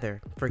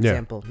together, for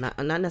example, not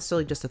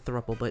necessarily just a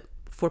throuple, but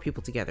 4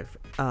 people together,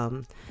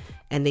 and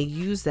they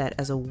use that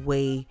as a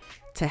way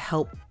to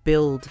help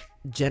build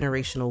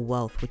generational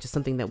wealth, which is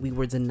something that we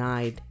were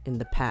denied in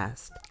the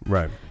past.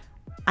 Right.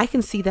 I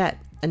can see that,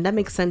 and that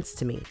makes sense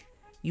to me.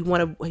 You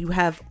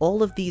have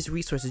all of these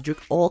resources. You're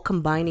all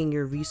combining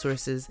your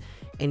resources,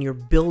 and you're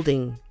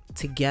building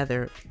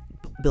together,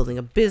 building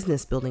a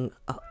business, buying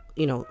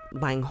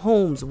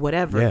homes,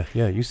 whatever.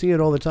 Yeah. You see it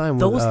all the time.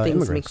 Those with, things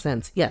immigrants. make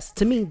sense. Yes,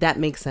 to me that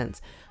makes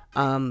sense.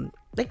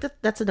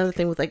 That's another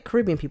thing with like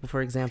Caribbean people,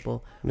 for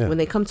example. Yeah. When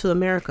they come to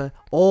America,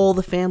 all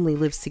the family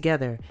lives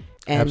together.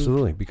 And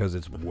absolutely, because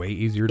it's way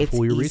easier to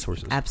pull your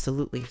resources.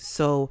 Absolutely.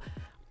 So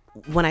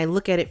when I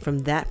look at it from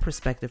that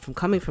perspective, from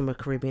coming from a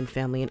Caribbean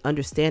family and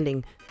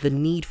understanding the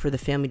need for the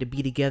family to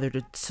be together,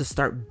 to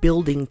start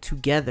building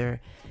together,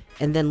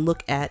 and then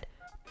look at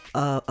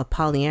a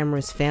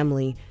polyamorous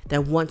family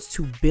that wants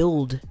to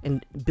build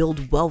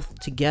wealth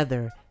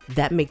together,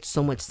 that makes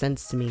so much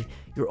sense to me.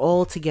 You're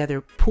all together,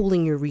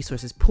 pooling your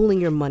resources,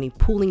 pooling your money,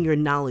 pooling your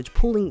knowledge,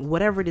 pooling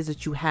whatever it is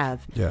that you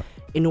have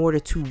in order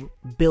to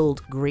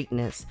build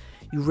greatness.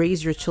 You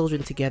raise your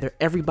children together.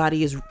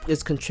 Everybody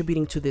is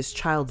contributing to this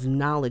child's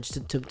knowledge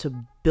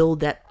to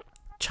build that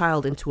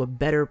child into a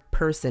better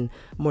person,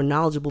 more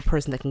knowledgeable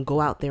person that can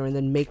go out there and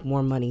then make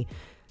more money.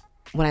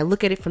 When I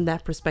look at it from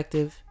that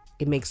perspective,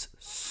 it makes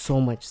so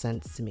much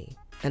sense to me.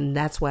 And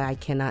that's why I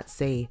cannot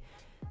say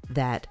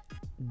that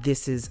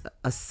this is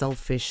a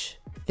selfish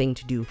thing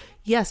to do.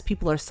 Yes,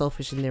 people are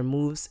selfish in their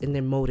moves, in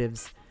their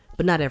motives,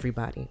 but not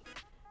everybody.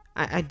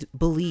 I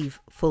believe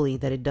fully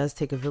that it does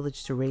take a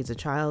village to raise a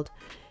child.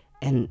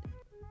 And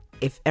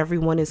if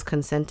everyone is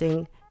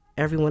consenting,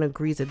 everyone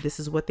agrees that this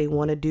is what they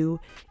want to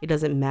do, it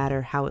doesn't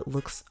matter how it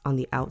looks on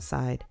the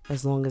outside,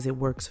 as long as it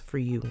works for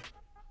you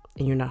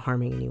and you're not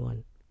harming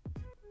anyone.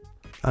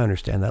 I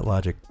understand that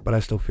logic, but I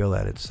still feel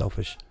that it's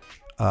selfish.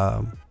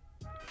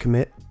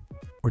 Commit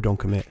or don't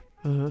commit.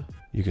 Mm-hmm.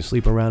 You can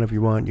sleep around if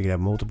you want. You can have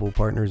multiple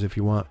partners if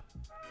you want,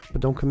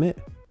 but don't commit.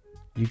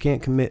 You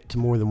can't commit to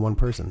more than one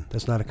person.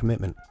 That's not a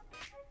commitment.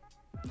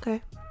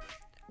 Okay.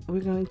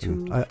 We're going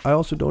to... I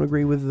also don't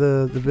agree with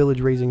the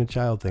village raising a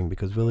child thing,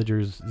 because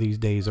villagers these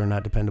days are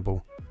not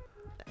dependable.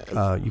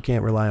 You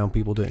can't rely on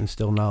people to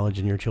instill knowledge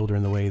in your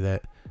children the way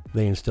that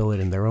they instill it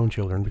in their own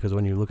children, because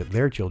when you look at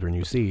their children,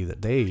 you see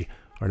that they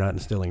are not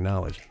instilling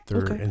knowledge.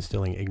 They're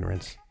instilling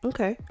ignorance.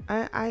 Okay.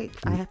 I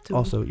have to...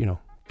 Also,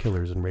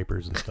 killers and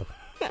rapers and stuff.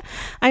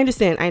 I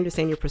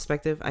understand your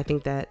perspective. I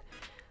think that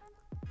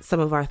some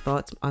of our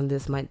thoughts on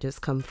this might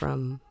just come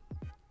from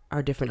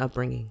our different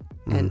upbringing,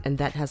 and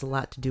that has a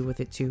lot to do with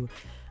it too.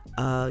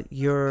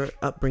 Your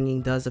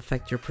upbringing does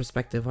affect your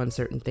perspective on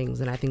certain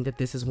things, and I think that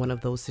this is one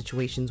of those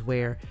situations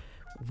where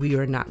we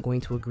are not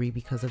going to agree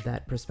because of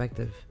that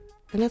perspective,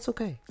 and that's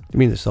okay. You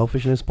mean the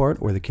selfishness part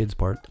or the kids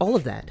part? All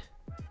of that.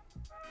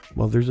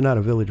 Well, there's not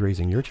a village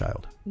raising your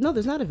child. No,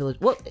 there's not a village.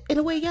 Well, in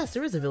a way, yes,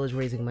 there is a village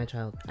raising my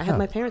child. I have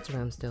my parents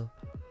around still.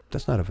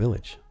 That's not a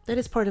village. That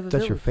is part of a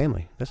village. That's your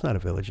family. That's not a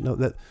village. No,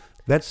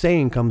 that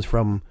saying comes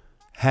from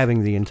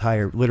having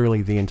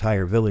literally the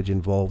entire village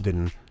involved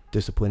in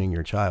disciplining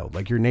your child.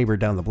 Like your neighbor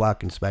down the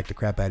block can smack the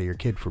crap out of your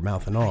kid for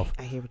mouthing off.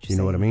 I hear what you're saying. You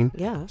know what I mean?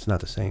 Yeah. It's not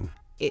the same.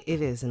 It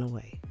is in a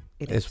way.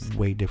 It's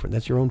way different.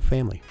 That's your own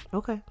family.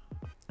 Okay.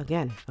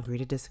 Again, agree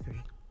to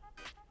disagree.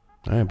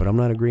 All right, but I'm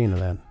not agreeing to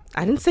that.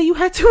 I didn't say you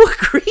had to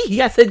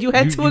agree. I said you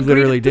had to agree. You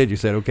literally did. You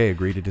said, okay,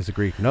 agree to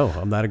disagree. No,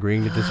 I'm not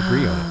agreeing to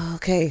disagree on it.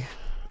 Okay.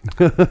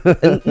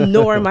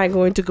 Nor am I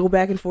going to go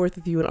back and forth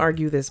with you and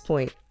argue this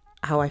point.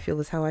 How I feel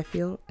is how I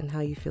feel, and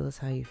how you feel is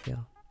how you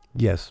feel.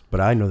 Yes, but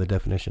I know the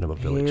definition of a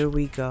village. Here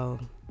we go.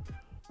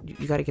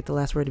 You got to get the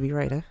last word to be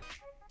right, huh?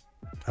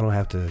 I don't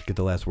have to get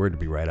the last word to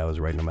be right. I was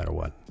right no matter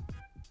what.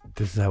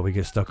 This is how we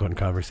get stuck on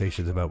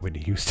conversations about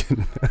Whitney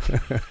Houston.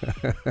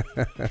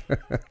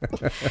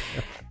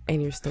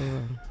 And you're still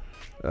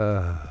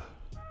wrong.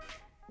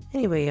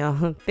 Anyway,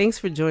 y'all, thanks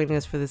for joining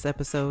us for this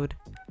episode.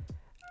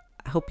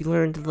 I hope you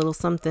learned a little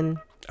something.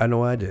 I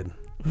know I did.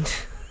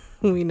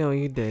 We know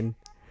you did.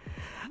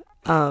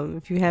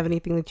 If you have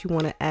anything that you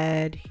want to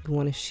add, you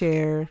want to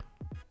share,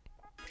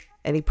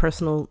 any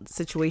personal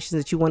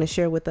situations that you want to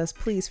share with us,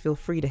 please feel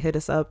free to hit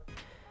us up.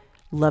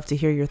 Love to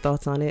hear your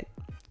thoughts on it.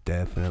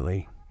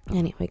 Definitely.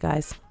 Anyway,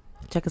 guys,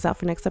 check us out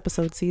for next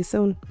episode. See you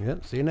soon.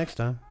 Yep, see you next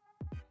time.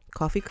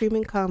 Coffee Cream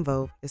and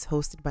Convo is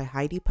hosted by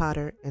Heidi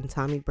Potter and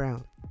Tommy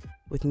Brown,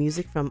 with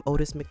music from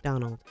Otis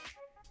McDonald.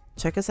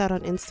 Check us out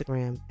on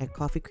Instagram at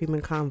Coffee Cream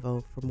and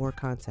Convo for more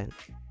content.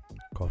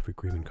 Coffee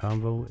Cream and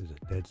Convo is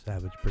a Dead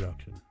Savage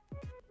production.